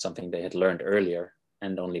realized something they had learned earlier,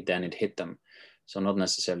 and only then it hit them. So not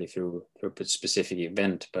necessarily through a specific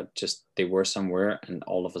event, but just they were somewhere and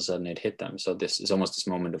all of a sudden it hit them. So this is almost this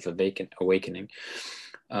moment of awakening.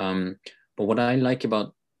 But what I like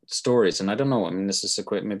about stories, and I don't know, I mean, this is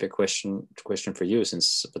maybe a question for you,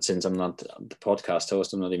 since I'm not the podcast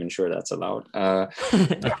host, I'm not even sure that's allowed. A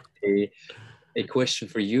question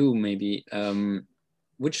for you, maybe.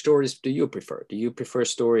 Which stories do you prefer? Do you prefer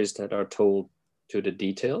stories that are told to the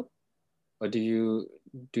detail, or do you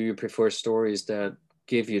prefer stories that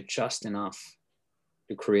give you just enough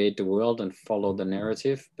to create the world and follow the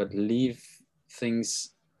narrative, but leave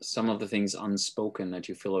some of the things unspoken that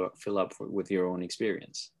you fill up with your own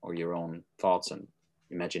experience or your own thoughts and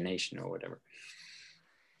imagination or whatever?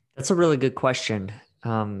 That's a really good question.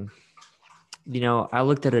 I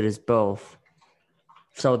looked at it as both.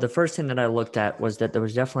 So the first thing that I looked at was that there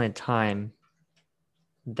was definitely a time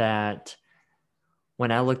that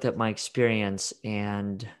when I looked at my experience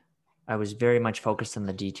and I was very much focused on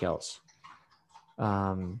the details.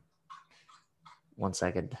 One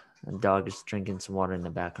second. The dog is drinking some water in the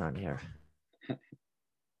background here.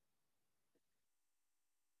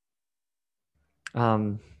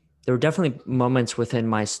 There were definitely moments within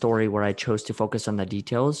my story where I chose to focus on the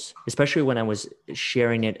details, especially when I was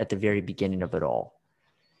sharing it at the very beginning of it all.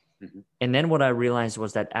 Mm-hmm. And then what I realized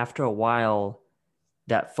was that after a while,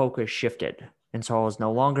 that focus shifted. And so I was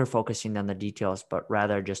no longer focusing on the details, but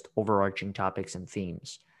rather just overarching topics and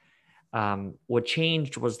themes. What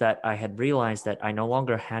changed was that I had realized that I no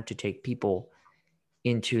longer had to take people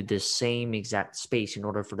into the same exact space in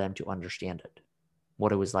order for them to understand it,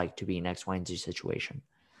 what it was like to be in X, Y, and Z situation.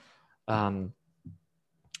 There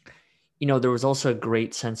was also a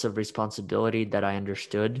great sense of responsibility that I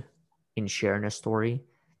understood in sharing a story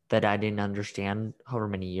that I didn't understand however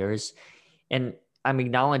many years. And I'm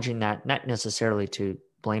acknowledging that, not necessarily to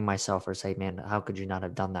blame myself or say, man, how could you not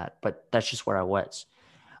have done that? But that's just where I was.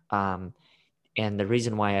 And the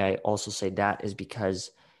reason why I also say that is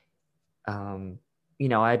because,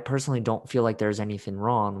 I personally don't feel like there's anything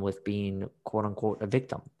wrong with being, quote unquote, a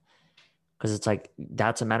victim. Because it's like,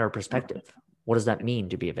 that's a matter of perspective. What does that mean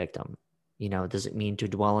to be a victim? Does it mean to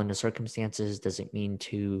dwell in the circumstances? Does it mean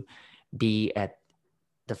to be at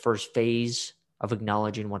the first phase of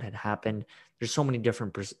acknowledging what had happened? There's so many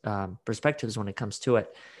different perspectives when it comes to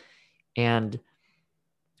it. And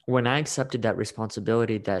when I accepted that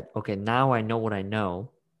responsibility that, okay, now I know what I know,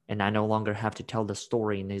 and I no longer have to tell the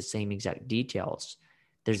story in the same exact details,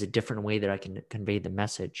 there's a different way that I can convey the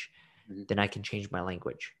message. Mm-hmm. Then I can change my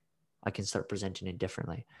language. I can start presenting it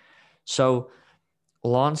differently. So,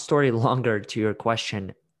 long story longer, to your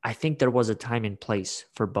question, I think there was a time and place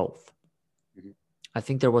for both. Mm-hmm. I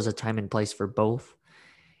think there was a time and place for both.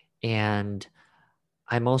 And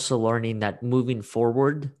I'm also learning that moving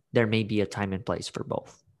forward, there may be a time and place for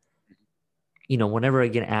both. Whenever I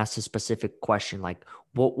get asked a specific question, like,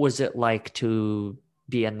 what was it like to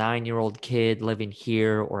be a 9-year-old kid living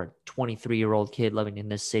here or a 23-year-old kid living in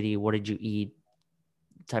this city? What did you eat?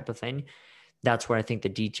 Type of thing. That's where I think the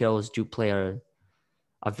details do play a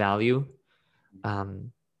value.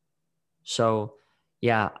 So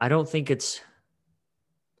yeah, I don't think I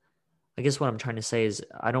guess what I'm trying to say is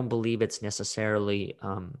I don't believe it's necessarily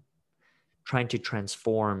trying to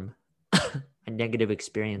transform a negative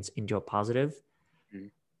experience into a positive. Mm-hmm.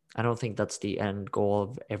 I don't think that's the end goal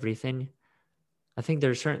of everything. I think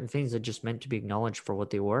there are certain things that just meant to be acknowledged for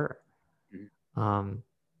what they were. Mm-hmm.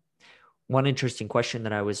 One interesting question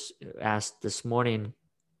that I was asked this morning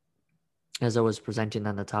as I was presenting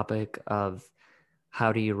on the topic of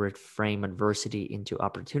how do you reframe adversity into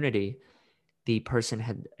opportunity, the person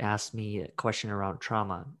had asked me a question around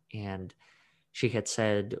trauma, and she had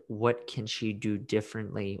said, what can she do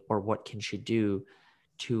differently, or what can she do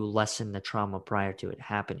to lessen the trauma prior to it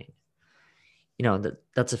happening?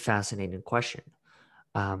 That's a fascinating question.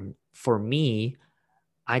 For me,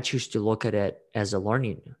 I choose to look at it as a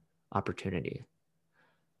learning opportunity.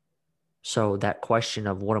 So that question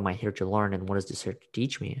of what am I here to learn and what is this here to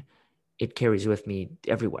teach me, it carries with me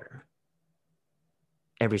everywhere,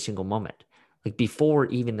 every single moment. Like before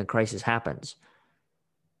even the crisis happens.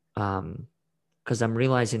 Because I'm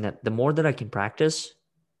realizing that the more that I can practice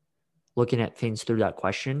looking at things through that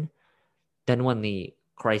question, then when the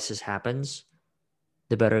crisis happens,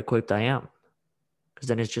 the better equipped I am. Because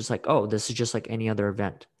then it's just like, oh, this is just like any other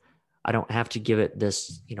event. I don't have to give it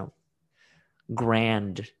this,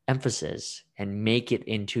 grand emphasis and make it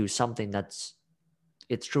into something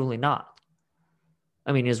it's truly not.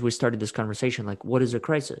 I mean, as we started this conversation, like, what is a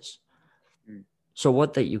crisis? So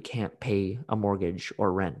what that you can't pay a mortgage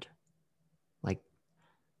or rent? Like,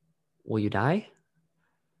 will you die?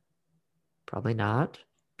 Probably not,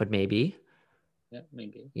 but maybe. Yeah,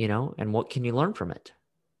 maybe. And what can you learn from it?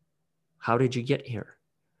 How did you get here?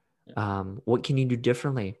 Yeah. What can you do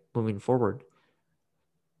differently moving forward?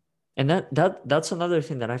 And that's another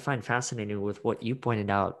thing that I find fascinating with what you pointed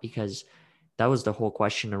out, because that was the whole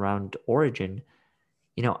question around origin.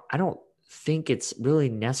 I don't think it's really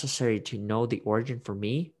necessary to know the origin for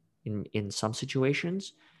me in some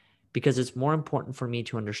situations, because it's more important for me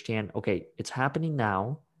to understand, okay, it's happening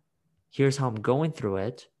now. Here's how I'm going through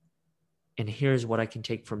it. And here's what I can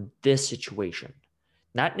take from this situation.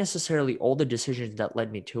 Not necessarily all the decisions that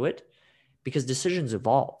led me to it, because decisions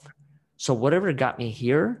evolve. So whatever got me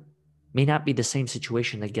here may not be the same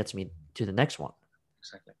situation that gets me to the next one.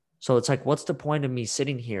 Exactly. So it's like, what's the point of me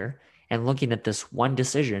sitting here and looking at this one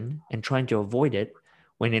decision and trying to avoid it,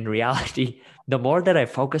 when in reality, the more that I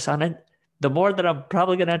focus on it, the more that I'm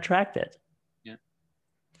probably going to attract it. Yeah.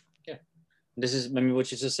 Yeah. This is, I mean,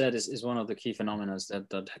 what you just said is one of the key phenomena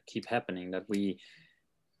that keep happening, that we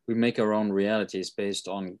make our own realities based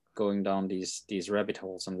on going down these rabbit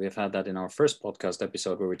holes. And we've had that in our first podcast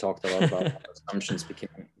episode, where we talked a lot about how assumptions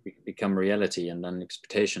become reality, and then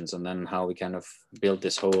expectations, and then how we kind of build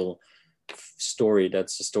this whole story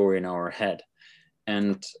that's a story in our head.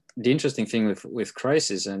 And the interesting thing with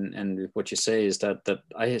crisis and what you say is that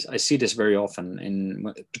I see this very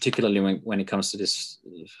often, particularly when it comes to this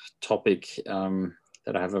topic,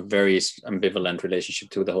 that I have a very ambivalent relationship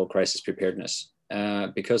to, the whole crisis preparedness.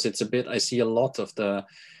 Because it's I see a lot of the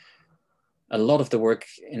work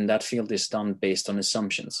in that field is done based on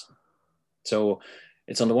assumptions. So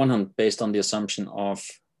it's on the one hand based on the assumption of,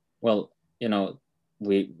 well,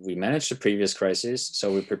 we managed the previous crisis,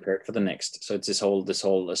 so we prepared for the next. So it's this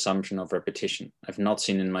whole assumption of repetition I've not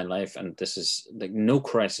seen in my life, and this is like, no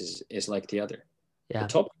crisis is like the other. Yeah. The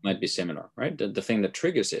topic might be similar, right? The thing that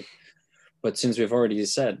triggers it. But since we've already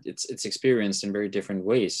said it's experienced in very different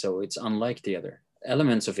ways, so it's unlike the other.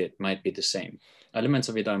 Elements of it might be the same. Elements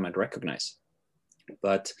of it I might recognize,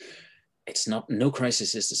 but it's not. No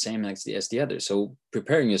crisis is the same as the other. So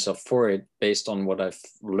preparing yourself for it based on what I've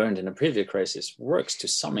learned in a previous crisis works to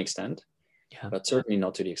some extent, but certainly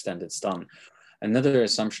not to the extent it's done. Another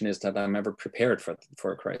assumption is that I'm ever prepared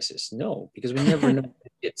for a crisis. No, because we never know.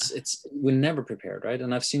 We're never prepared, right?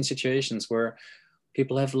 And I've seen situations where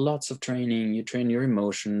people have lots of training. You train your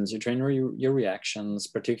emotions, you train your reactions,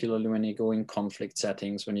 particularly when you go in conflict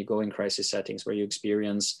settings, when you go in crisis settings, where you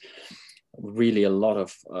experience really a lot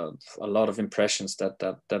of impressions that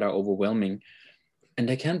are overwhelming. And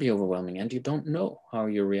they can be overwhelming, and you don't know how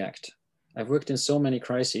you react. I've worked in so many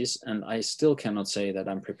crises, and I still cannot say that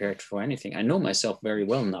I'm prepared for anything. I know myself very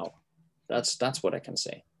well now. That's what I can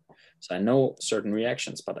say. So I know certain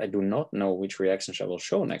reactions, but I do not know which reactions I will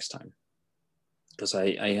show next time. Because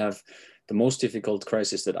I have the most difficult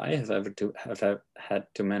crisis that I have ever had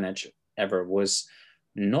to manage ever was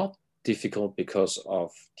not difficult because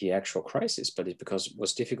of the actual crisis, but it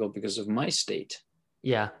was difficult because of my state.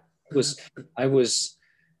 Yeah.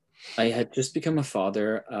 I had just become a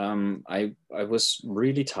father. I was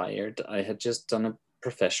really tired. I had just done a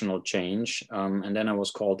professional change, and then I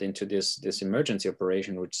was called into this emergency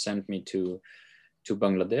operation, which sent me to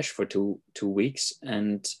Bangladesh for two weeks.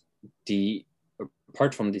 And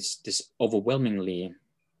apart from this overwhelmingly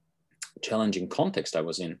challenging context I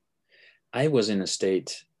was in a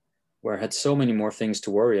state where I had so many more things to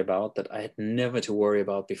worry about that I had never to worry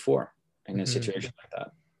about before in a situation like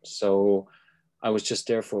that. So I was just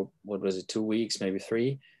there for, 2 weeks, maybe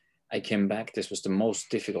 3. I came back. This was the most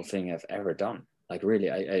difficult thing I've ever done. Like really,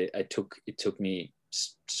 it took me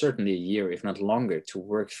certainly a year, if not longer, to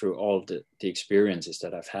work through all the experiences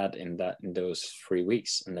that I've had in those 3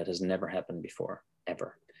 weeks, and that has never happened before,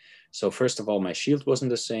 ever. So first of all, my shield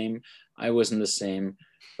wasn't the same. I wasn't the same,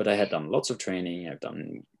 but I had done lots of training.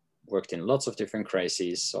 Worked in lots of different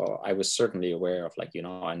crises. So I was certainly aware of, like,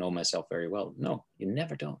 I know myself very well. No, you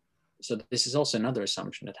never don't. So this is also another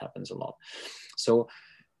assumption that happens a lot. So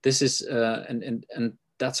this is, and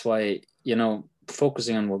that's why,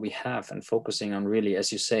 focusing on what we have and focusing on really,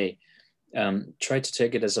 as you say, try to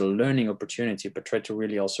take it as a learning opportunity, but try to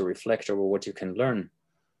really also reflect over what you can learn.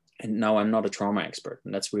 And now I'm not a trauma expert,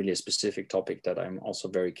 and that's really a specific topic that I'm also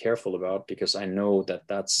very careful about, because I know that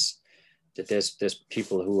there's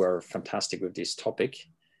people who are fantastic with this topic,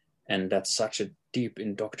 and that's such a deep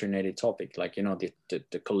indoctrinated topic, like,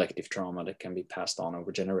 the collective trauma that can be passed on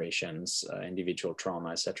over generations, individual trauma,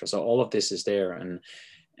 etc. So all of this is there,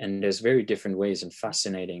 and there's very different ways and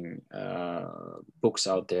fascinating books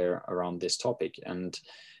out there around this topic. And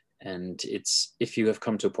it's, if you have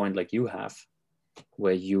come to a point like you have,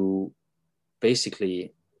 where you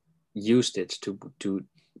basically used it to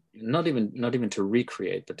not even to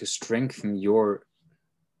recreate, but to strengthen your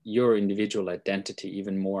individual identity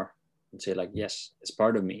even more, and say, like, yes, it's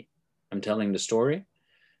part of me. I'm telling the story.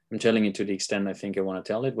 I'm telling it to the extent I think I want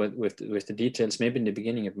to tell it. With the details, maybe in the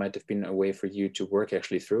beginning it might have been a way for you to work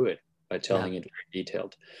actually through it by telling it very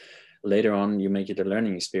detailed. Later on, you make it a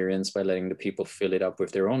learning experience by letting the people fill it up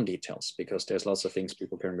with their own details, because there's lots of things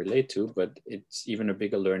people can relate to, but it's even a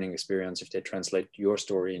bigger learning experience if they translate your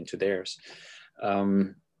story into theirs.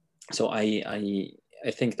 So I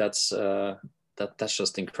think that's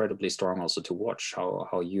just incredibly strong also to watch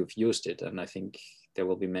how you've used it. And I think there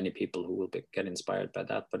will be many people who will get inspired by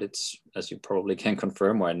that. But it's, as you probably can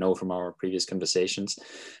confirm, or I know from our previous conversations,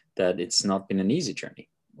 that it's not been an easy journey,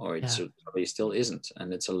 or it probably still isn't.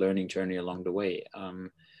 And it's a learning journey along the way.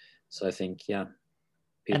 So I think,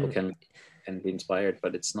 people can be inspired,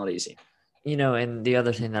 but it's not easy. And the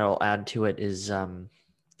other thing that I'll add to it is,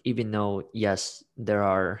 even though, yes, there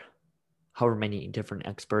are however many different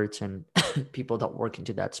experts and people that work in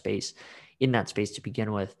that space to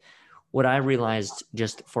begin with, what I realized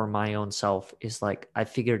just for my own self is, like, I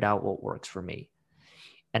figured out what works for me.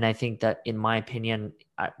 And I think that, in my opinion,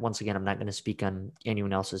 once again, I'm not going to speak on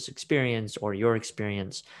anyone else's experience or your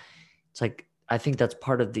experience. It's like, I think that's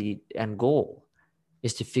part of the end goal,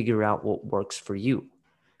 is to figure out what works for you.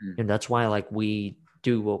 And that's why, like, we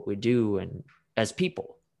do what we do, and as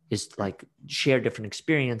people, is like share different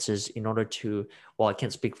experiences in order to, well, I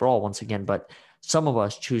can't speak for all, once again, but some of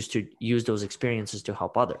us choose to use those experiences to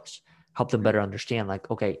help others, help them better understand,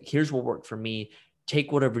 like, okay, here's what worked for me.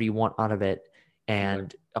 Take whatever you want out of it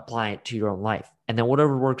and apply it to your own life. And then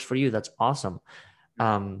whatever works for you, that's awesome.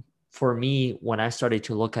 For me, when I started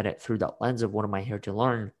to look at it through that lens of what am I here to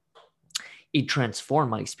learn, it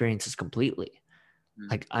transformed my experiences completely.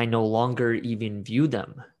 Like, I no longer even view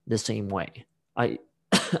them the same way.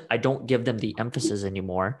 I don't give them the emphasis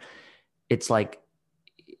anymore. It's like,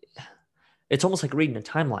 it's almost like reading a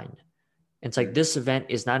timeline. It's like, this event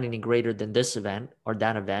is not any greater than this event or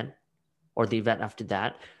that event or the event after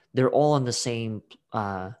that. They're all on the same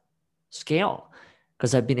scale,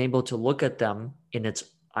 because I've been able to look at them in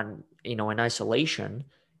isolation,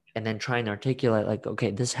 and then try and articulate, like,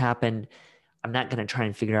 okay, this happened. I'm not going to try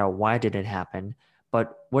and figure out why did it happen,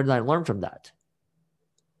 but what did I learn from that?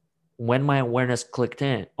 When my awareness clicked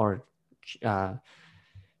in, or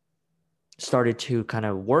started to kind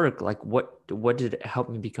of work, like, what did it help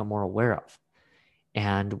me become more aware of?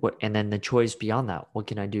 And then the choice beyond that, what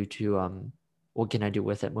can I do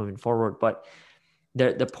with it moving forward? But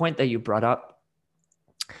the point that you brought up,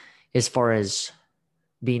 as far as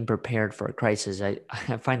being prepared for a crisis, I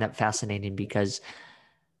find that fascinating, because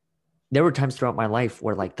there were times throughout my life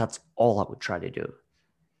where, like, that's all I would try to do.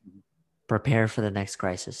 Prepare for the next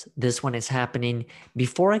crisis. This one is happening.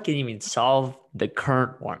 Before I can even solve the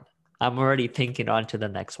current one, I'm already thinking on to the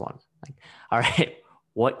next one. Like, all right,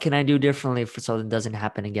 what can I do differently so it doesn't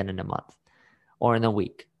happen again in a month or in a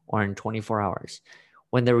week or in 24 hours?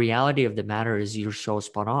 When the reality of the matter is, you're so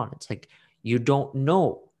spot on. It's like, you don't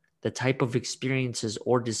know the type of experiences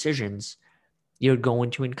or decisions you're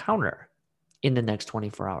going to encounter in the next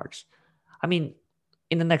 24 hours. I mean,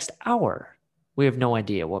 in the next hour, we have no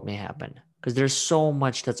idea what may happen, because there's so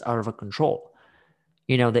much that's out of our control.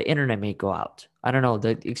 The internet may go out. I don't know.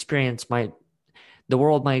 The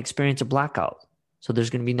world might experience a blackout. So there's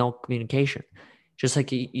going to be no communication. Just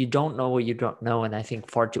like you don't know what you don't know. And I think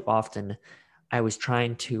far too often I was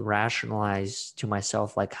trying to rationalize to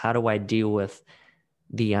myself, like, how do I deal with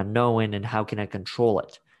the unknown and how can I control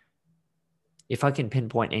it. If I can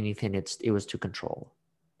pinpoint anything, it was to control.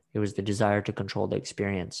 It was the desire to control the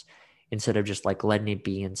experience instead of just like letting it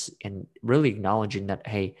be and really acknowledging that,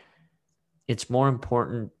 hey, it's more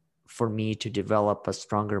important for me to develop a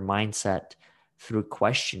stronger mindset through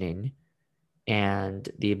questioning and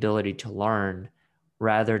the ability to learn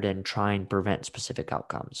rather than try and prevent specific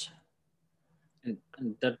outcomes. And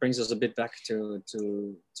that brings us a bit back to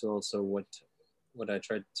also what I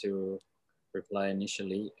tried to reply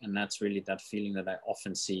initially, and that's really that feeling that I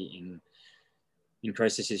often see in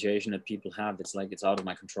crisis situation that people have. It's like it's out of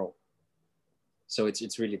my control. So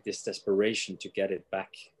it's really this desperation to get it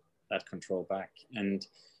back, that control back, and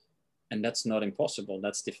that's not impossible.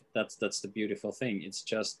 That's the beautiful thing.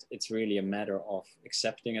 It's really a matter of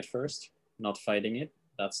accepting at first, not fighting it.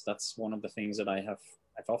 That's one of the things that I've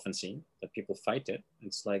often seen, that people fight it.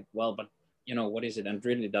 It's like, well, but what is it? And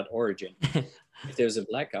really that origin. If there's a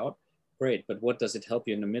blackout, great, but what does it help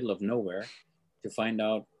you in the middle of nowhere to find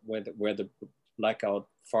out where the blackout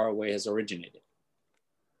far away has originated?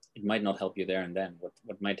 It might not help you there and then.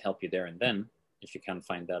 What might help you there and then, if you can't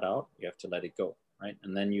find that out, you have to let it go, right?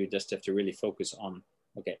 And then you just have to really focus on,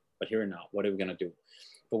 okay, but here and now, what are we gonna do?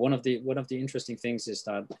 But one of the interesting things is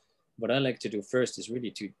that what I like to do first is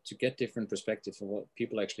really to get different perspectives of what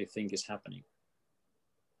people actually think is happening.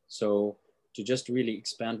 So to just really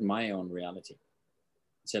expand my own reality.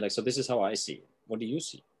 Say like, so this is how I see it. What do you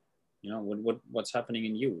see? What's happening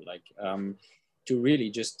in you? Like, to really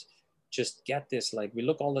just get this, like, we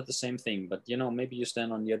look all at the same thing, but maybe you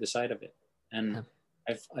stand on the other side of it. And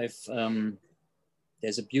I've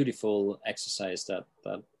there's a beautiful exercise that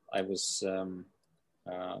I was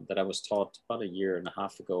taught about a year and a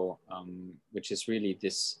half ago, which is really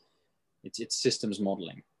this, it's systems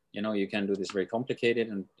modeling. You can do this very complicated,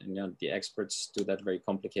 and the experts do that very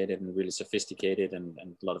complicated and really sophisticated and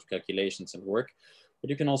a lot of calculations and work, but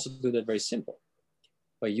you can also do that very simple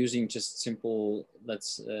by using just simple,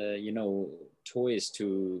 toys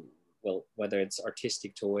to, well, whether it's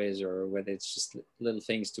artistic toys or whether it's just little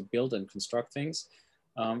things to build and construct things.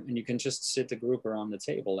 And you can just sit a group around the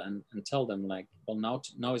table and tell them, like, well,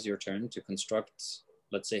 now is your turn to construct,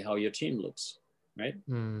 let's say, how your team looks, right?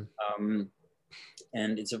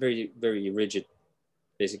 And it's a very, very rigid,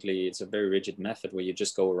 basically, it's a very rigid method where you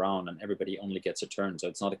just go around and everybody only gets a turn. So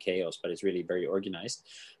it's not a chaos, but it's really very organized.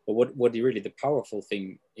 But what really the powerful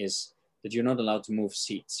thing is that you're not allowed to move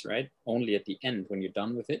seats, right? Only at the end, when you're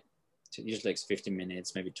done with it, usually like 15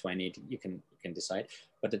 minutes, maybe 20, you can decide.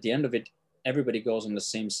 But at the end of it, everybody goes on the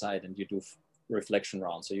same side and you do reflection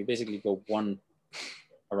rounds. So you basically go one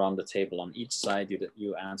around the table. On each side,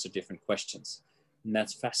 you answer different questions. And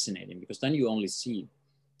that's fascinating, because then you only see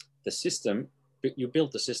the system. You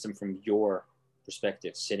build the system from your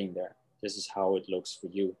perspective, sitting there. This is how it looks for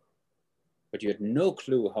you. But you had no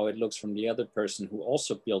clue how it looks from the other person who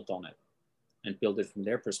also built on it and built it from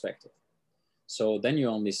their perspective. So then you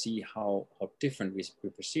only see how different we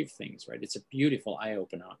perceive things, right? It's a beautiful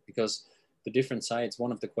eye-opener, because the different sides,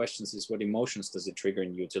 one of the questions is, what emotions does it trigger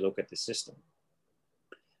in you to look at the system?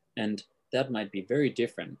 And that might be very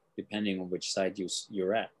different depending on which side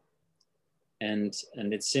you're at. And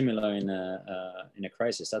it's similar in a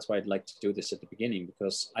crisis. That's why I'd like to do this at the beginning,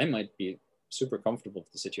 because I might be super comfortable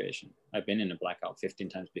with the situation. I've been in a blackout 15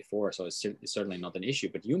 times before, so it's certainly not an issue,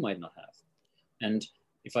 but you might not have. And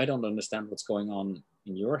if I don't understand what's going on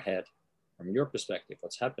in your head, from your perspective,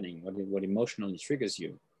 what's happening, what emotionally triggers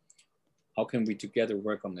you, how can we together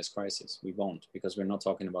work on this crisis? We won't, because we're not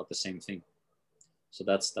talking about the same thing. So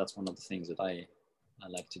that's one of the things that I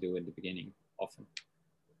like to do in the beginning often.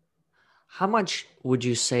 How much would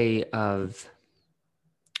you say of...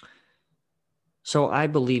 So I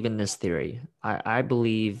believe in this theory. I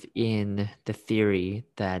believe in the theory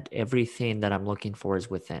that everything that I'm looking for is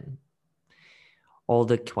within. All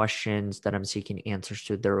the questions that I'm seeking answers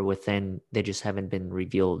to, they're within. They just haven't been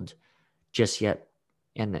revealed just yet.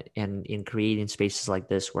 And in creating spaces like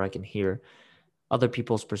this where I can hear other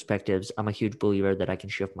people's perspectives, I'm a huge believer that I can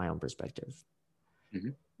shift my own perspective. Mm-hmm.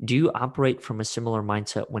 Do you operate from a similar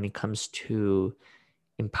mindset when it comes to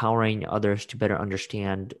empowering others to better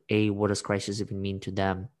understand, what does crisis even mean to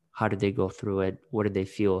them? How do they go through it? What do they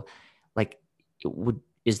feel? Like,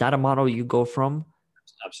 is that a model you go from?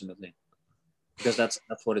 Absolutely. Because that's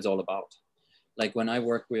what it's all about. Like when I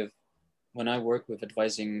work with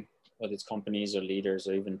advising, whether it's companies or leaders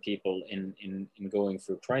or even people in going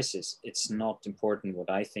through crisis, it's not important what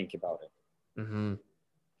I think about it. Mm-hmm.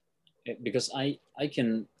 Because I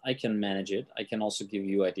can manage it. I can also give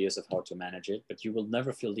you ideas of how to manage it, but you will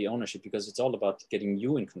never feel the ownership, because it's all about getting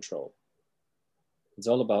you in control. It's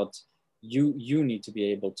all about you need to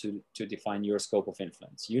be able to define your scope of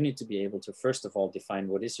influence. You need to be able to first of all define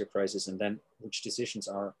what is your crisis, and then which decisions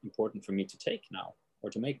are important for me to take now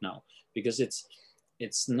or to make now, because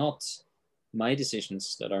it's not my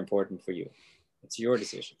decisions that are important for you, it's your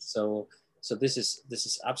decisions. So this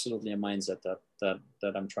is absolutely a mindset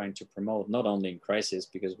that I'm trying to promote, not only in crisis,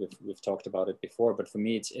 because we've talked about it before, but for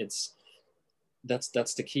me it's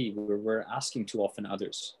that's the key. We're asking too often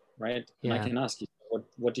others, right? And I Yeah. can ask you,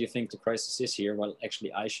 what do you think the crisis is here? Well,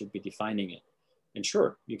 actually, I should be defining it. And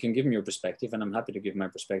sure, you can give me your perspective, and I'm happy to give my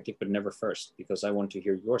perspective, but never first, because I want to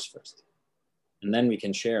hear yours first. And then we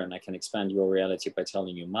can share, and I can expand your reality by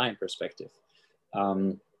telling you my perspective.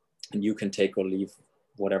 And you can take or leave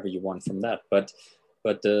whatever you want from that. But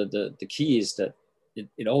the key is that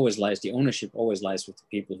it always lies, the ownership always lies with the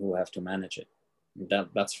people who have to manage it.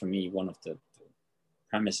 That's for me one of the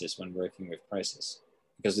premises when working with crisis,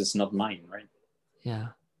 because it's not mine, right? Yeah.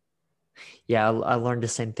 Yeah, I learned the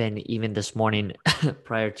same thing even this morning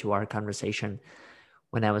prior to our conversation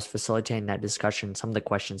when I was facilitating that discussion. Some of the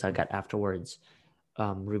questions I got afterwards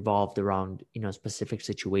revolved around, specific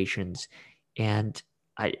situations. And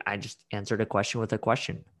I just answered a question with a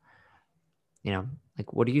question,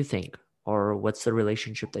 like, what do you think? Or what's the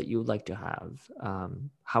relationship that you'd like to have?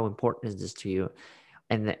 How important is this to you?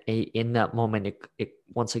 And in that moment, it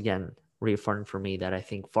once again reaffirmed for me that I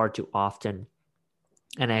think far too often,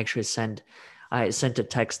 and I sent a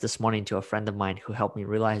text this morning to a friend of mine who helped me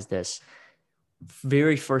realize this.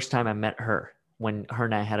 Very first time I met her, when her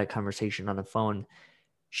and I had a conversation on the phone,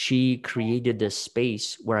 she created this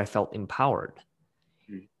space where I felt empowered.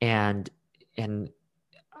 Mm. And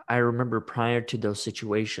I remember prior to those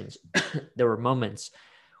situations, there were moments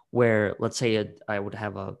where, let's say I would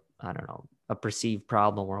have I don't know, a perceived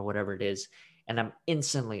problem or whatever it is, and I'm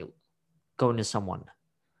instantly going to someone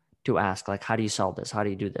to ask, like, how do you solve this? How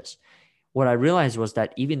do you do this? What I realized was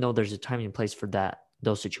that even though there's a time and place for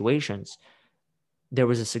those situations, there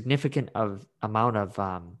was a significant amount of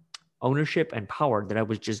ownership and power that I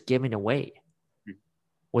was just giving away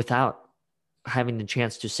without having the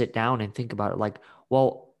chance to sit down and think about it. Like,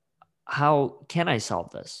 well, how can I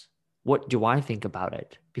solve this? What do I think about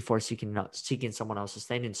it before seeking someone else's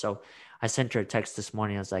thing? And so I sent her a text this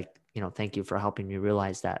morning. I was like, thank you for helping me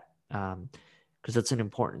realize that, because that's an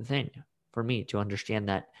important thing for me to understand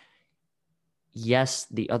that. Yes,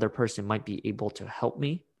 the other person might be able to help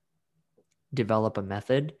me develop a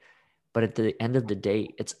method, but at the end of the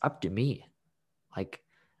day, it's up to me. Like,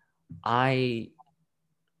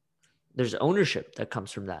 there's ownership that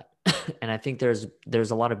comes from that. And I think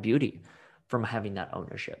there's a lot of beauty from having that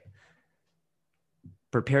ownership.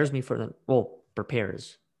 Prepares to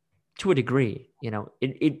a degree,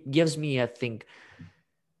 it gives me, I think,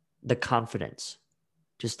 the confidence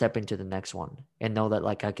to step into the next one and know that,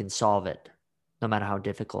 like, I can solve it no matter how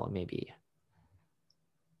difficult it may be.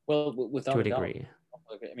 Well, To without a a doubt. degree.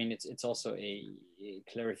 I mean, it's also a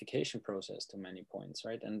clarification process to many points,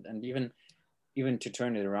 right? And even to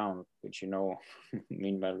turn it around, which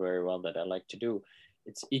meanwhile very well that I like to do,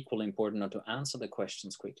 it's equally important not to answer the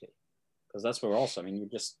questions quickly, because that's where also, I mean,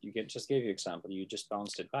 just gave you example, you just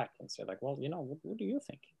bounced it back and said, like, well, what do you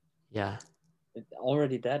think? Yeah.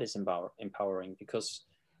 Already that is empowering, because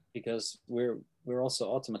we're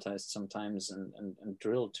also automatized sometimes and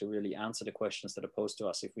drilled to really answer the questions that are posed to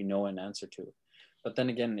us if we know an answer to. But then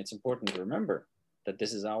again, it's important to remember that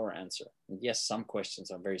this is our answer. And yes, some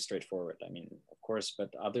questions are very straightforward, I mean, of course,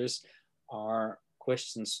 but others are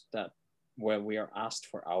questions where we are asked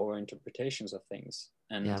for our interpretations of things,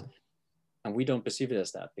 and we don't perceive it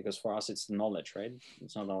as that, because for us it's knowledge, right?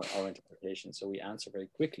 It's not our interpretation, so we answer very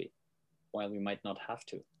quickly, while we might not have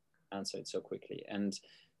to answer it so quickly. And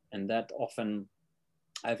that often,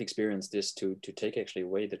 I've experienced this to take actually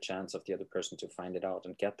away the chance of the other person to find it out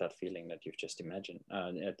and get that feeling that you've just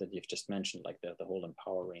that you've just mentioned, like the whole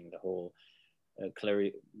empowering, the whole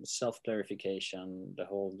self-clarification, the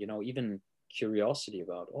whole, even curiosity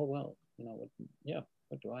about, oh, well,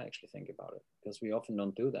 what do I actually think about it? Because we often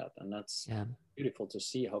don't do that. And that's beautiful to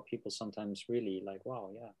see how people sometimes really like,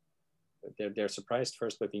 wow, yeah, they're surprised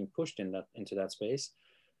first by being pushed into that space,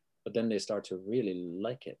 but then they start to really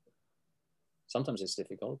like it. Sometimes it's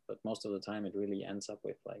difficult, but most of the time it really ends up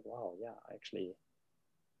with like, wow, yeah, actually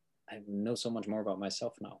I know so much more about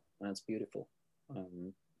myself now, and that's beautiful.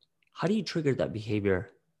 How do you trigger that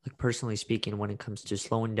behavior, like personally speaking, when it comes to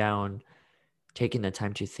slowing down, taking the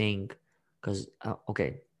time to think? Because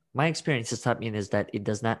my experience has taught me is that it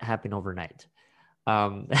does not happen overnight.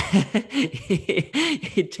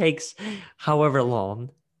 It takes however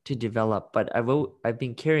long to develop, but I've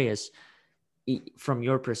been curious, from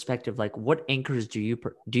your perspective, like what anchors do you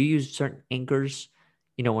use certain anchors,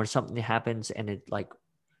 when something happens and it like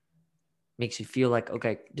makes you feel like,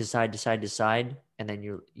 okay, decide, and then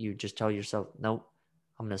you just tell yourself, nope,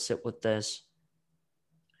 I'm gonna sit with this.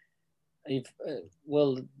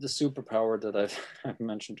 Well, the superpower that I've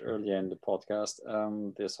mentioned earlier in the podcast,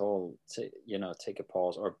 this whole take a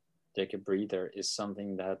pause or take a breather, is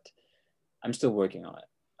something that I'm still working on it.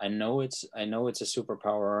 I know it's a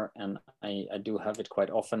superpower, and I do have it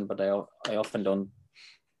quite often, but I often don't.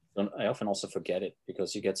 I often also forget it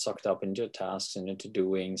because you get sucked up into tasks and into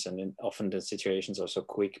doings, and then often the situations are so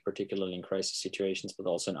quick, particularly in crisis situations, but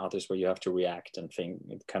also in others where you have to react and think,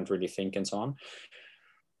 can't really think and so on.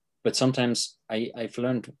 But sometimes I've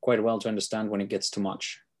learned quite well to understand when it gets too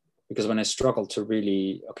much, because when I struggle to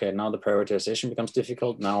really, okay, now the prioritization becomes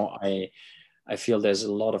difficult. Now I feel there's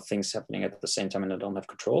a lot of things happening at the same time and I don't have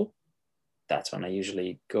control. That's when I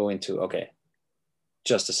usually go into, okay,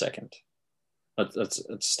 just a second. Let's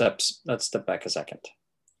step back a second.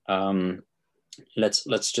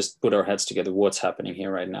 Let's just put our heads together. What's happening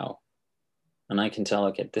here right now? And I can tell,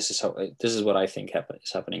 okay, this is what I think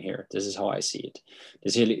is happening here. This is how I see it.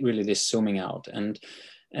 There's really this zooming out, and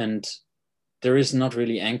there is not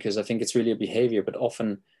really anchors. I think it's really a behavior, but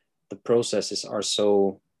often the processes are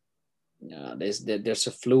so they're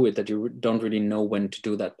so fluid that you don't really know when to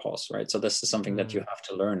do that pause, right? So this is something that you have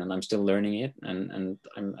to learn, and I'm still learning it, and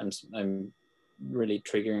I'm really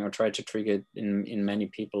triggering or try to trigger it in many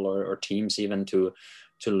people or teams even to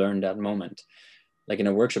learn that moment. Like in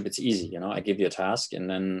a workshop, it's easy, I give you a task, and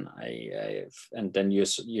then then you're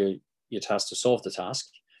tasked to solve the task,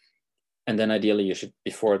 and then ideally you should,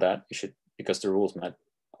 before that, because the rules might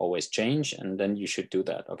always change, and then you should do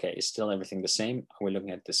that. Okay, is still everything the same? Are we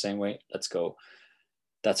looking at it the same way? Let's go.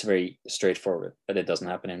 That's very straightforward, but it doesn't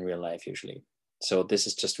happen in real life usually. So this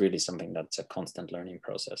is just really something that's a constant learning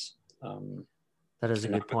process. That is a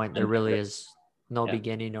good point. There really is no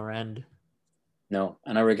beginning or end. No,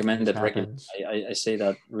 and I recommend that regularly. I say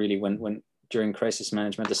that really when during crisis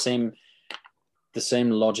management, the same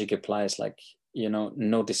logic applies. Like,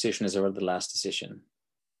 no decision is ever the last decision.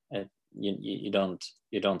 You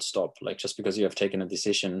don't stop. Like, just because you have taken a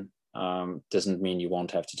decision doesn't mean you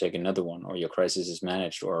won't have to take another one, or your crisis is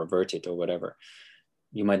managed or averted or whatever.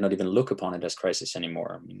 You might not even look upon it as crisis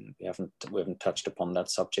anymore. I mean, we haven't touched upon that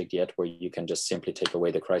subject yet, where you can just simply take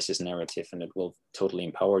away the crisis narrative and it will totally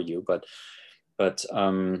empower you. But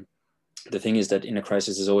the thing is that in a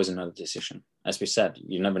crisis, there's always another decision. As we said,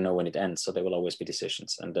 you never know when it ends, so there will always be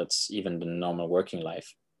decisions, and that's even the normal working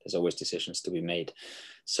life. There's always decisions to be made.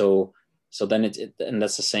 So then and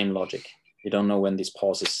that's the same logic. You don't know when these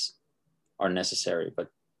pauses are necessary, but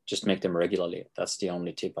just make them regularly. That's the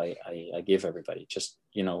only tip I give everybody. Just,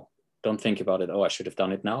 don't think about it, oh, I should have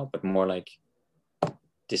done it now, but more like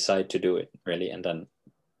decide to do it, really, and then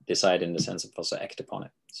decide in the sense of also act upon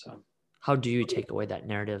it. So how do you take away that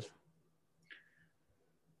narrative?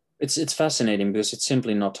 It's fascinating, because it's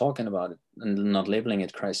simply not talking about it and not labeling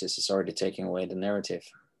it crisis is already taking away the narrative,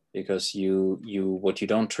 because what you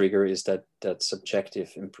don't trigger is that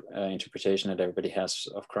subjective interpretation that everybody has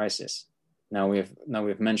of crisis. Now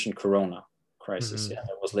we've mentioned Corona crisis. Mm-hmm. Yeah,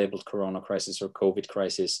 it was labeled Corona crisis or COVID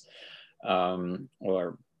crisis,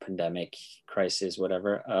 or pandemic crisis,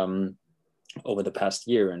 whatever, over the past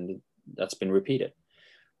year, and that's been repeated.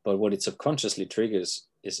 But what it subconsciously triggers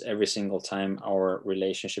is every single time our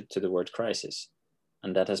relationship to the word crisis,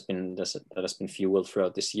 and that has been fueled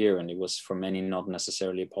throughout this year, and it was for many not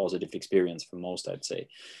necessarily a positive experience, for most, I'd say.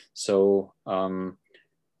 So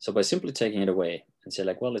by simply taking it away and say,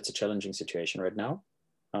 like, well, it's a challenging situation right now.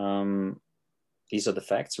 These are the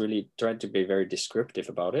facts. Really try to be very descriptive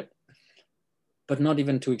about it, but not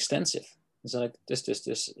even too extensive. It's like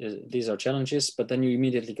these are challenges, but then you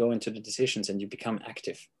immediately go into the decisions and you become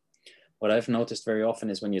active. What I've noticed very often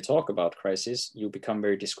is when you talk about crisis, you become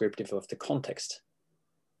very descriptive of the context.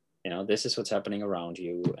 This is what's happening around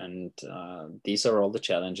you, and these are all the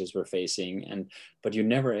challenges we're facing. But you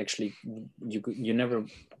never actually, you never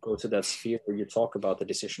go to that sphere where you talk about the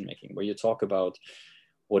decision making, where you talk about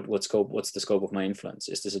what's the scope of my influence.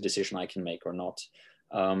 Is this a decision I can make or not?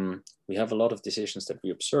 We have a lot of decisions that we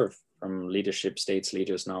observe from leadership, states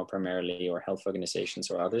leaders now primarily, or health organizations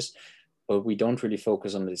or others, but we don't really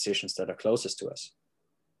focus on the decisions that are closest to us.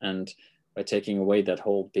 And by taking away that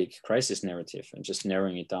whole big crisis narrative and just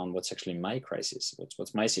narrowing it down, what's actually my crisis,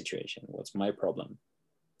 what's my situation, what's my problem,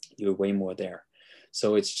 you're way more there.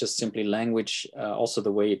 So it's just simply language, also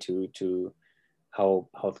the way to how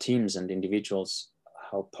teams and individuals,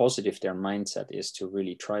 how positive their mindset is to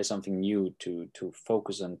really try something new, to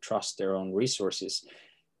focus and trust their own resources,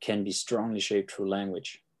 can be strongly shaped through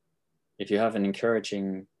language. If you have an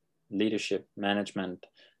encouraging leadership management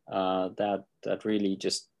that really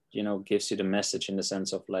just, gives you the message in the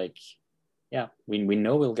sense of like, yeah, we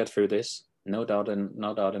know we'll get through this. No doubt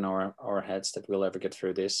in our heads that we'll ever get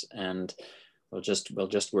through this, and we'll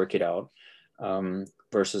just work it out.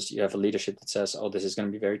 Versus you have a leadership that says, oh, this is going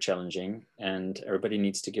to be very challenging and everybody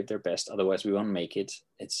needs to give their best, otherwise we won't make it.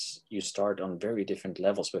 You start on very different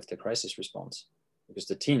levels with the crisis response, because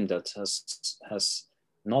the team that has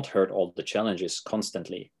not heard all the challenges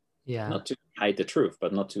constantly, not to hide the truth,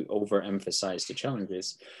 but not to overemphasize the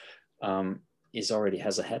challenges, already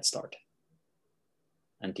has a head start.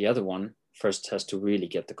 And the other one first has to really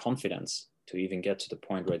get the confidence to even get to the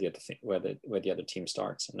point where the other team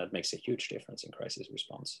starts, and that makes a huge difference in crisis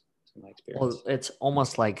response, in my experience. Well, it's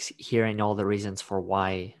almost like hearing all the reasons for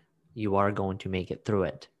why you are going to make it through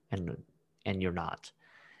it, and you're not.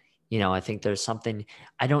 I think there's something,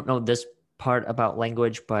 I don't know this part about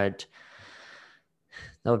language, but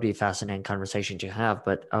that would be a fascinating conversation to have.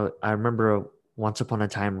 But I remember once upon a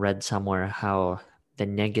time read somewhere how the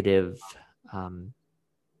negative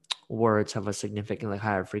words have a significantly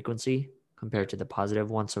higher frequency compared to the positive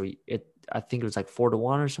one. So I think it was like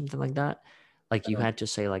 4-1 or something like that. Like you had to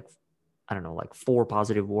say like, I don't know, like 4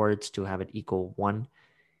 positive words to have it equal 1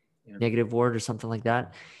 negative word or something like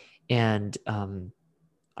that. And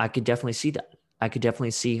I could definitely see that. I could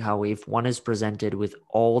definitely see how if one is presented with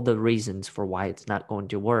all the reasons for why it's not going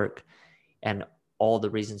to work and all the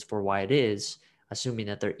reasons for why it is, assuming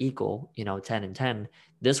that they're equal, 10 and 10,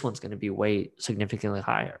 this one's going to be way significantly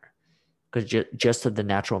higher because just of the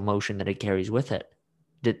natural emotion that it carries with it.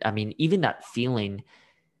 Even that feeling,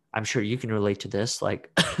 I'm sure you can relate to this, like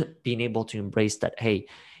being able to embrace that, hey,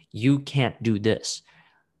 you can't do this,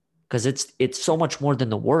 because it's so much more than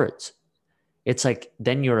the words. It's like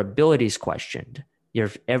then your ability is questioned.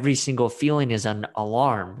 Your every single feeling is an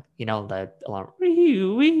alarm, the alarm,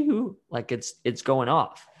 like it's going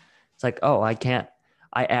off. It's like, oh, I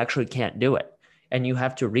actually can't do it. And you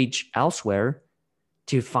have to reach elsewhere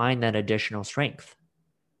to find that additional strength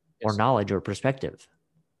or knowledge or perspective.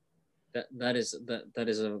 That is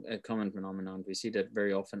a common phenomenon. We see that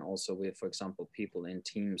very often also with, for example, people in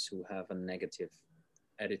teams who have a negative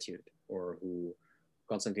attitude or who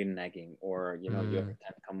constantly nagging, or you ever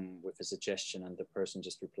can come with a suggestion and the person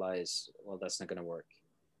just replies, well, that's not going to work.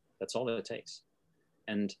 That's all it takes.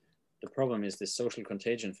 And the problem is this social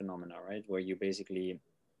contagion phenomena, right, where you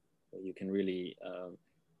can really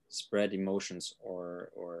spread emotions or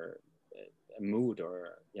a mood, or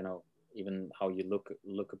even how you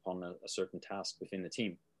look upon a certain task within the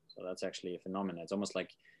team. So that's actually a phenomenon. It's almost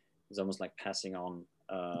like passing on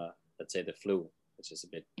let's say the flu, which is a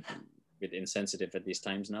bit insensitive at these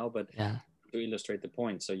times now, but to illustrate the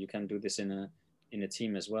point. So you can do this in a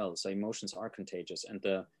team as well. So emotions are contagious, and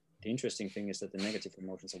the interesting thing is that the negative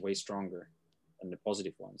emotions are way stronger than the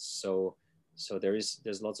positive ones. So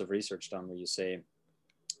there's lots of research done where you say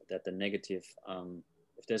that the negative,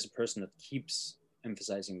 if there's a person that keeps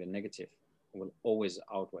emphasizing the negative, it will always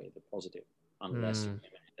outweigh the positive unless you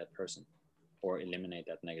eliminate that person or eliminate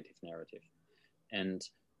that negative narrative. And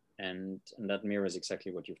that mirrors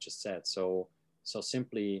exactly what you've just said. So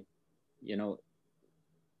simply,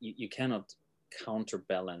 you cannot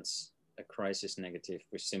counterbalance a crisis negative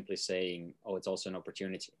with simply saying, oh, it's also an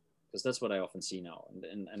opportunity, because that's what I often see now.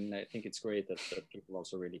 And I think it's great that people are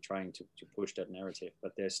also really trying to push that narrative,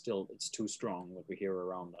 but there's still, it's too strong what we hear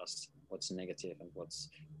around us, what's negative and what's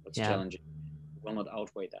challenging will not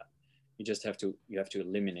outweigh that. You just have to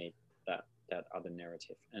eliminate that other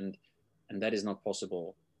narrative. And that is not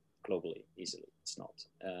possible globally easily. It's not.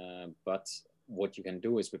 But what you can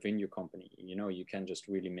do is within your company, you can just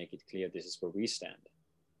really make it clear, this is where we stand.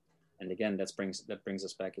 And again, that brings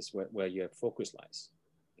us back is where your focus lies.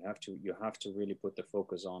 You have to really put the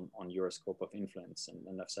focus on your scope of influence.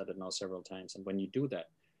 And I've said it now several times. And when you do that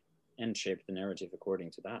and shape the narrative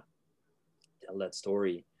according to that, tell that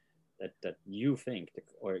story that you think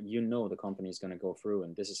or the company is going to go through,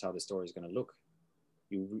 and this is how the story is going to look,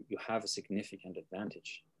 you have a significant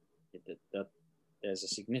advantage. That there's a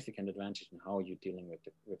significant advantage in how you're dealing with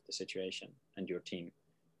the situation and your team,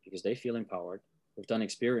 because they feel empowered. We've done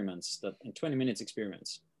experiments that in 20 minutes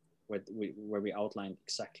experiments where we outlined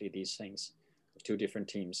exactly these things with 2 different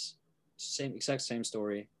teams, exact same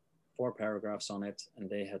story, 4 paragraphs on it, and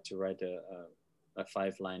they had to write a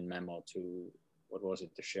 5-line memo to,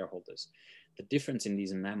 the shareholders. The difference in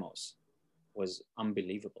these memos was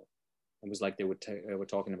unbelievable. It was like they were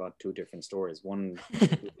talking about 2 different stories. One,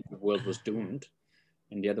 the world was doomed,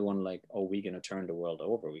 and the other one, like, oh, we're going to turn the world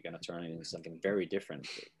over. We're going to turn it into something very different.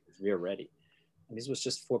 We're ready. And this was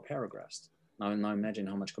just 4 paragraphs. Now imagine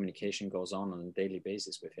how much communication goes on a daily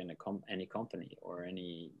basis within any company or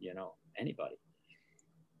anybody,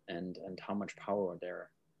 and how much power there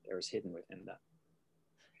is hidden within that.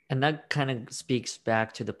 And that kind of speaks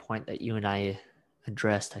back to the point that you and I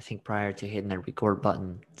addressed, I think, prior to hitting the record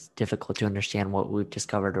button. It's difficult to understand what we've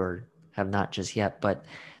discovered or have not just yet, but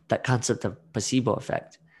that concept of placebo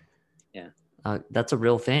effect. Yeah. That's a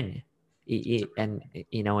real thing. And,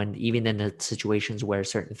 and even in the situations where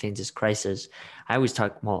certain things is crisis, I always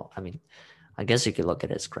talk, I guess you could look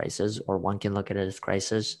at it as crisis, or one can look at it as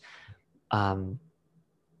crisis. The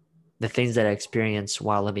things that I experienced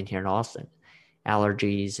while living here in Austin,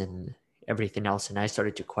 allergies and everything else. And I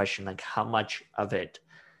started to question, like, how much of it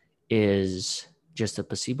is just a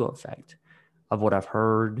placebo effect of what I've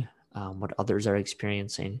heard, what others are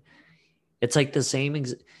experiencing. It's like the same.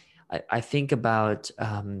 I think about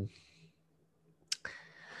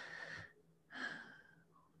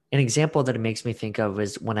an example that it makes me think of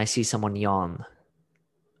is when I see someone yawn.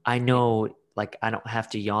 I know, like, I don't have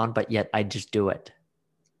to yawn, but yet I just do it.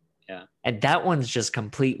 Yeah. And that one's just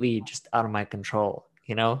completely just out of my control,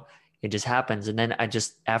 It just happens. And then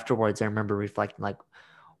afterwards, I remember reflecting, like,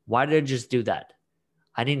 why did I just do that?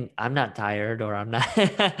 I'm not tired, or I'm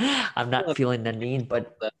not feeling the need,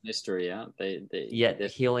 but that mystery, yeah. Yet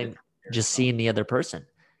healing, just seeing the other person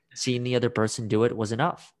do it was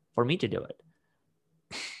enough for me to do it.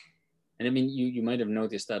 And I mean, you might have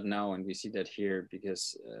noticed that now, and we see that here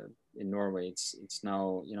because in Norway, it's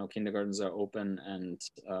now, kindergartens are open, and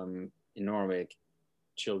in Norway,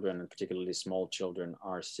 children, and particularly small children,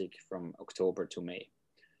 are sick from October to May.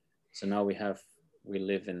 So now we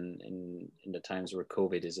live in the times where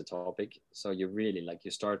COVID is a topic. So you really, like,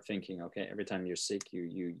 you start thinking, okay, every time you're sick,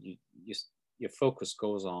 your focus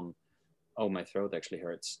goes on, oh, my throat actually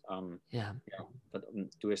hurts. But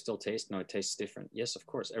do I still taste? No, it tastes different. Yes, of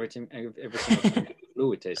course. Every single time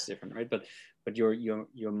flu, it tastes different, right? But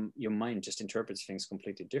your mind just interprets things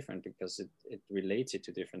completely different because it relates it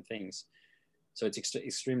to different things. So it's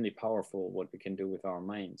extremely powerful what we can do with our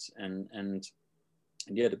minds, and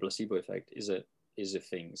yeah, the placebo effect is a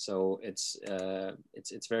thing. So it's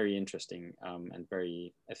very interesting, and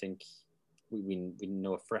very, I think we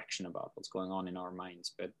know a fraction about what's going on in our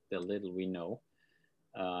minds, but the little we know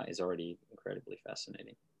is already incredibly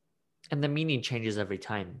fascinating. And the meaning changes every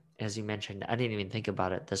time. As you mentioned, I didn't even think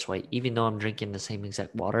about it this way. Even though I'm drinking the same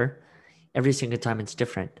exact water, every single time it's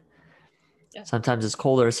different. Yeah. Sometimes it's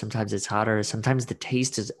colder, sometimes it's hotter, sometimes the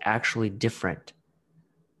taste is actually different.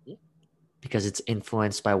 Yeah. Because it's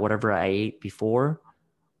influenced by whatever I ate before,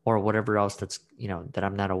 or whatever else that's, that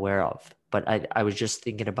I'm not aware of. But I was just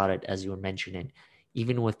thinking about it as you were mentioning,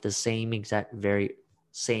 even with the same exact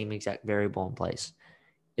variable in place,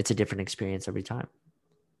 it's a different experience every time.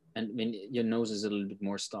 And I mean, your nose is a little bit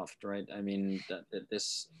more stuffed, right? I mean,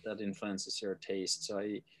 that influences your taste. So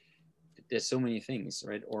there's so many things,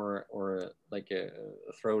 right? Or like a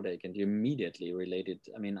throat ache, and you immediately relate it.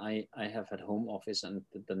 I mean, I have had home office, and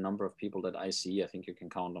the number of people that I see, I think you can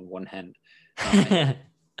count on one hand. I've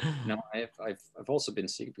also been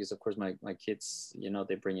sick because, of course, my kids,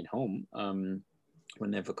 they bring it home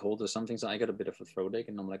when they have a cold or something. So I got a bit of a throat ache,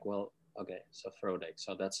 and I'm like, well, okay, so throat ache.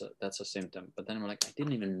 So that's a symptom. But then I'm like, I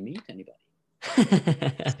didn't even meet anybody.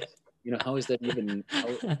 How is that even?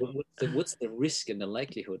 What's the risk and the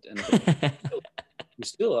likelihood? And you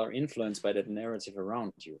still are influenced by that narrative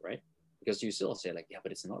around you, right? Because you still say, like, yeah,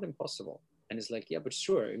 but it's not impossible. And it's like, yeah, but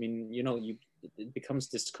sure. I mean, it becomes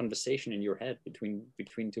this conversation in your head between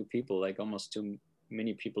two people, like almost too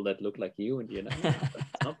many people that look like you, and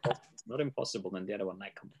it's not impossible. And the other one,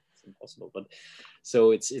 like, come on, it's impossible. But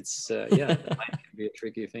so it's yeah, that might be a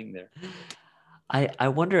tricky thing there. I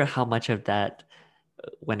wonder how much of that,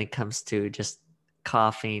 when it comes to just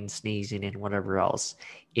coughing, sneezing, and whatever else,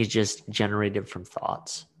 is just generated from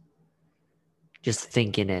thoughts. Just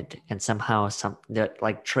thinking it, and somehow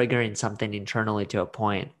like triggering something internally to a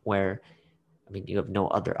point where, I mean, you have no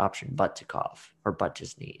other option but to cough or but to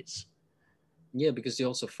sneeze. Yeah, because you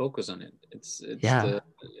also focus on it.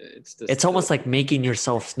 It's almost like making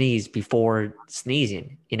yourself sneeze before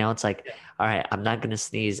sneezing. It's like, all right, I'm not going to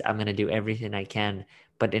sneeze. I'm going to do everything I can.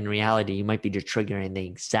 But in reality, you might be just triggering the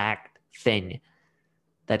exact thing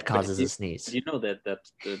that causes a sneeze. You know that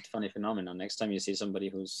funny phenomenon. Next time you see somebody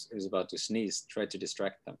who's about to sneeze, try to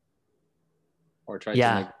distract them, or try to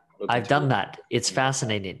make. I've done that. It's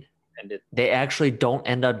fascinating. And they actually don't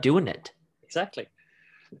end up doing it. Exactly.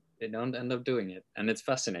 They don't end up doing it, and it's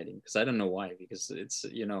fascinating because I don't know why. Because it's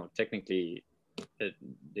technically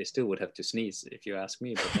they still would have to sneeze if you ask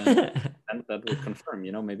me, but then and that would confirm.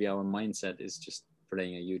 Maybe our mindset is just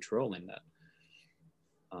playing a huge role in that.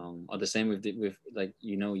 Or the same with like,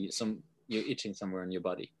 you're itching somewhere in your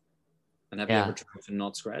body, and have you Yeah. ever tried to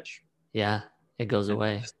not scratch? Yeah. It goes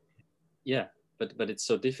away. Yeah, but it's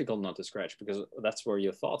so difficult not to scratch, because that's where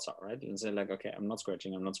your thoughts are, right? And say like, okay, I'm not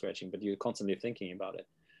scratching, but you're constantly thinking about it.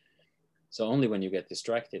 So only when you get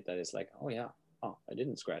distracted that it's like, oh yeah, oh, I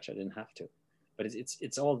didn't scratch, I didn't have to. But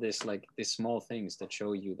it's all this, like, these small things that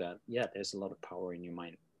show you that, yeah, there's a lot of power in your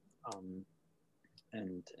mind,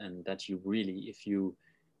 and that you really, if you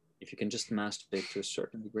can just master it to a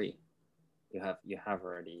certain degree, you have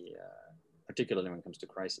already, particularly when it comes to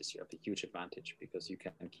crisis, you have a huge advantage, because you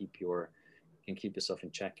can keep yourself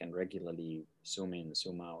in check and regularly zoom in,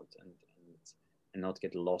 zoom out, and not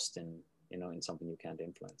get lost in something you can't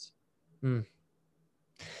influence.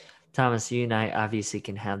 Thomas, you and I obviously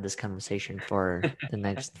can have this conversation for the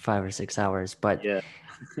next 5 or 6 hours, but Yeah.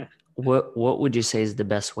 what would you say is the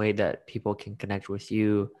best way that people can connect with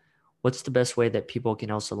you? What's the best way that people can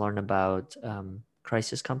also learn about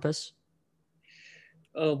Crisis Compass?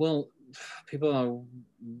 Well, people are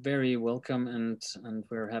very welcome, and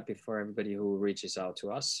we're happy for everybody who reaches out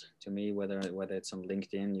to us, to me, whether it's on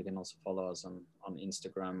LinkedIn. You can also follow us on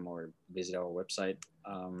Instagram or visit our website.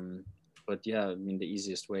 But yeah, I mean, the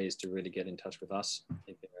easiest way is to really get in touch with us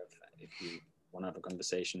if you want to have a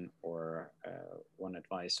conversation or want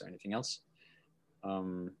advice or anything else.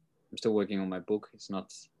 I'm still working on my book.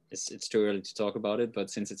 It's too early to talk about it,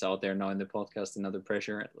 but since it's out there now in the podcast, another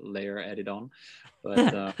pressure layer added on.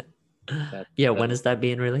 But when is that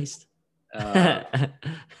being released?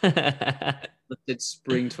 It's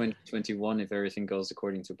spring 2021 if everything goes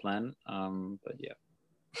according to plan. But yeah,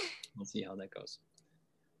 we'll see how that goes.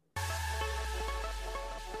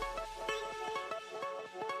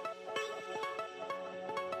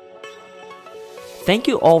 Thank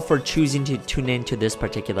you all for choosing to tune in to this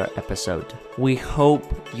particular episode. We hope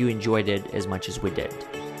you enjoyed it as much as we did.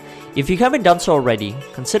 If you haven't done so already,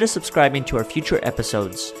 consider subscribing to our future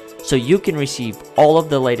episodes so you can receive all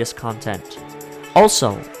of the latest content.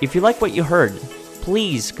 Also, if you like what you heard,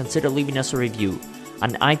 please consider leaving us a review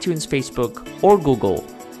on iTunes, Facebook, or Google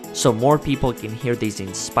so more people can hear these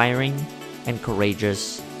inspiring and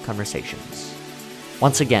courageous conversations.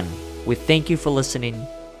 Once again, we thank you for listening,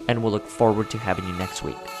 and we'll look forward to having you next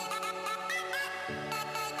week.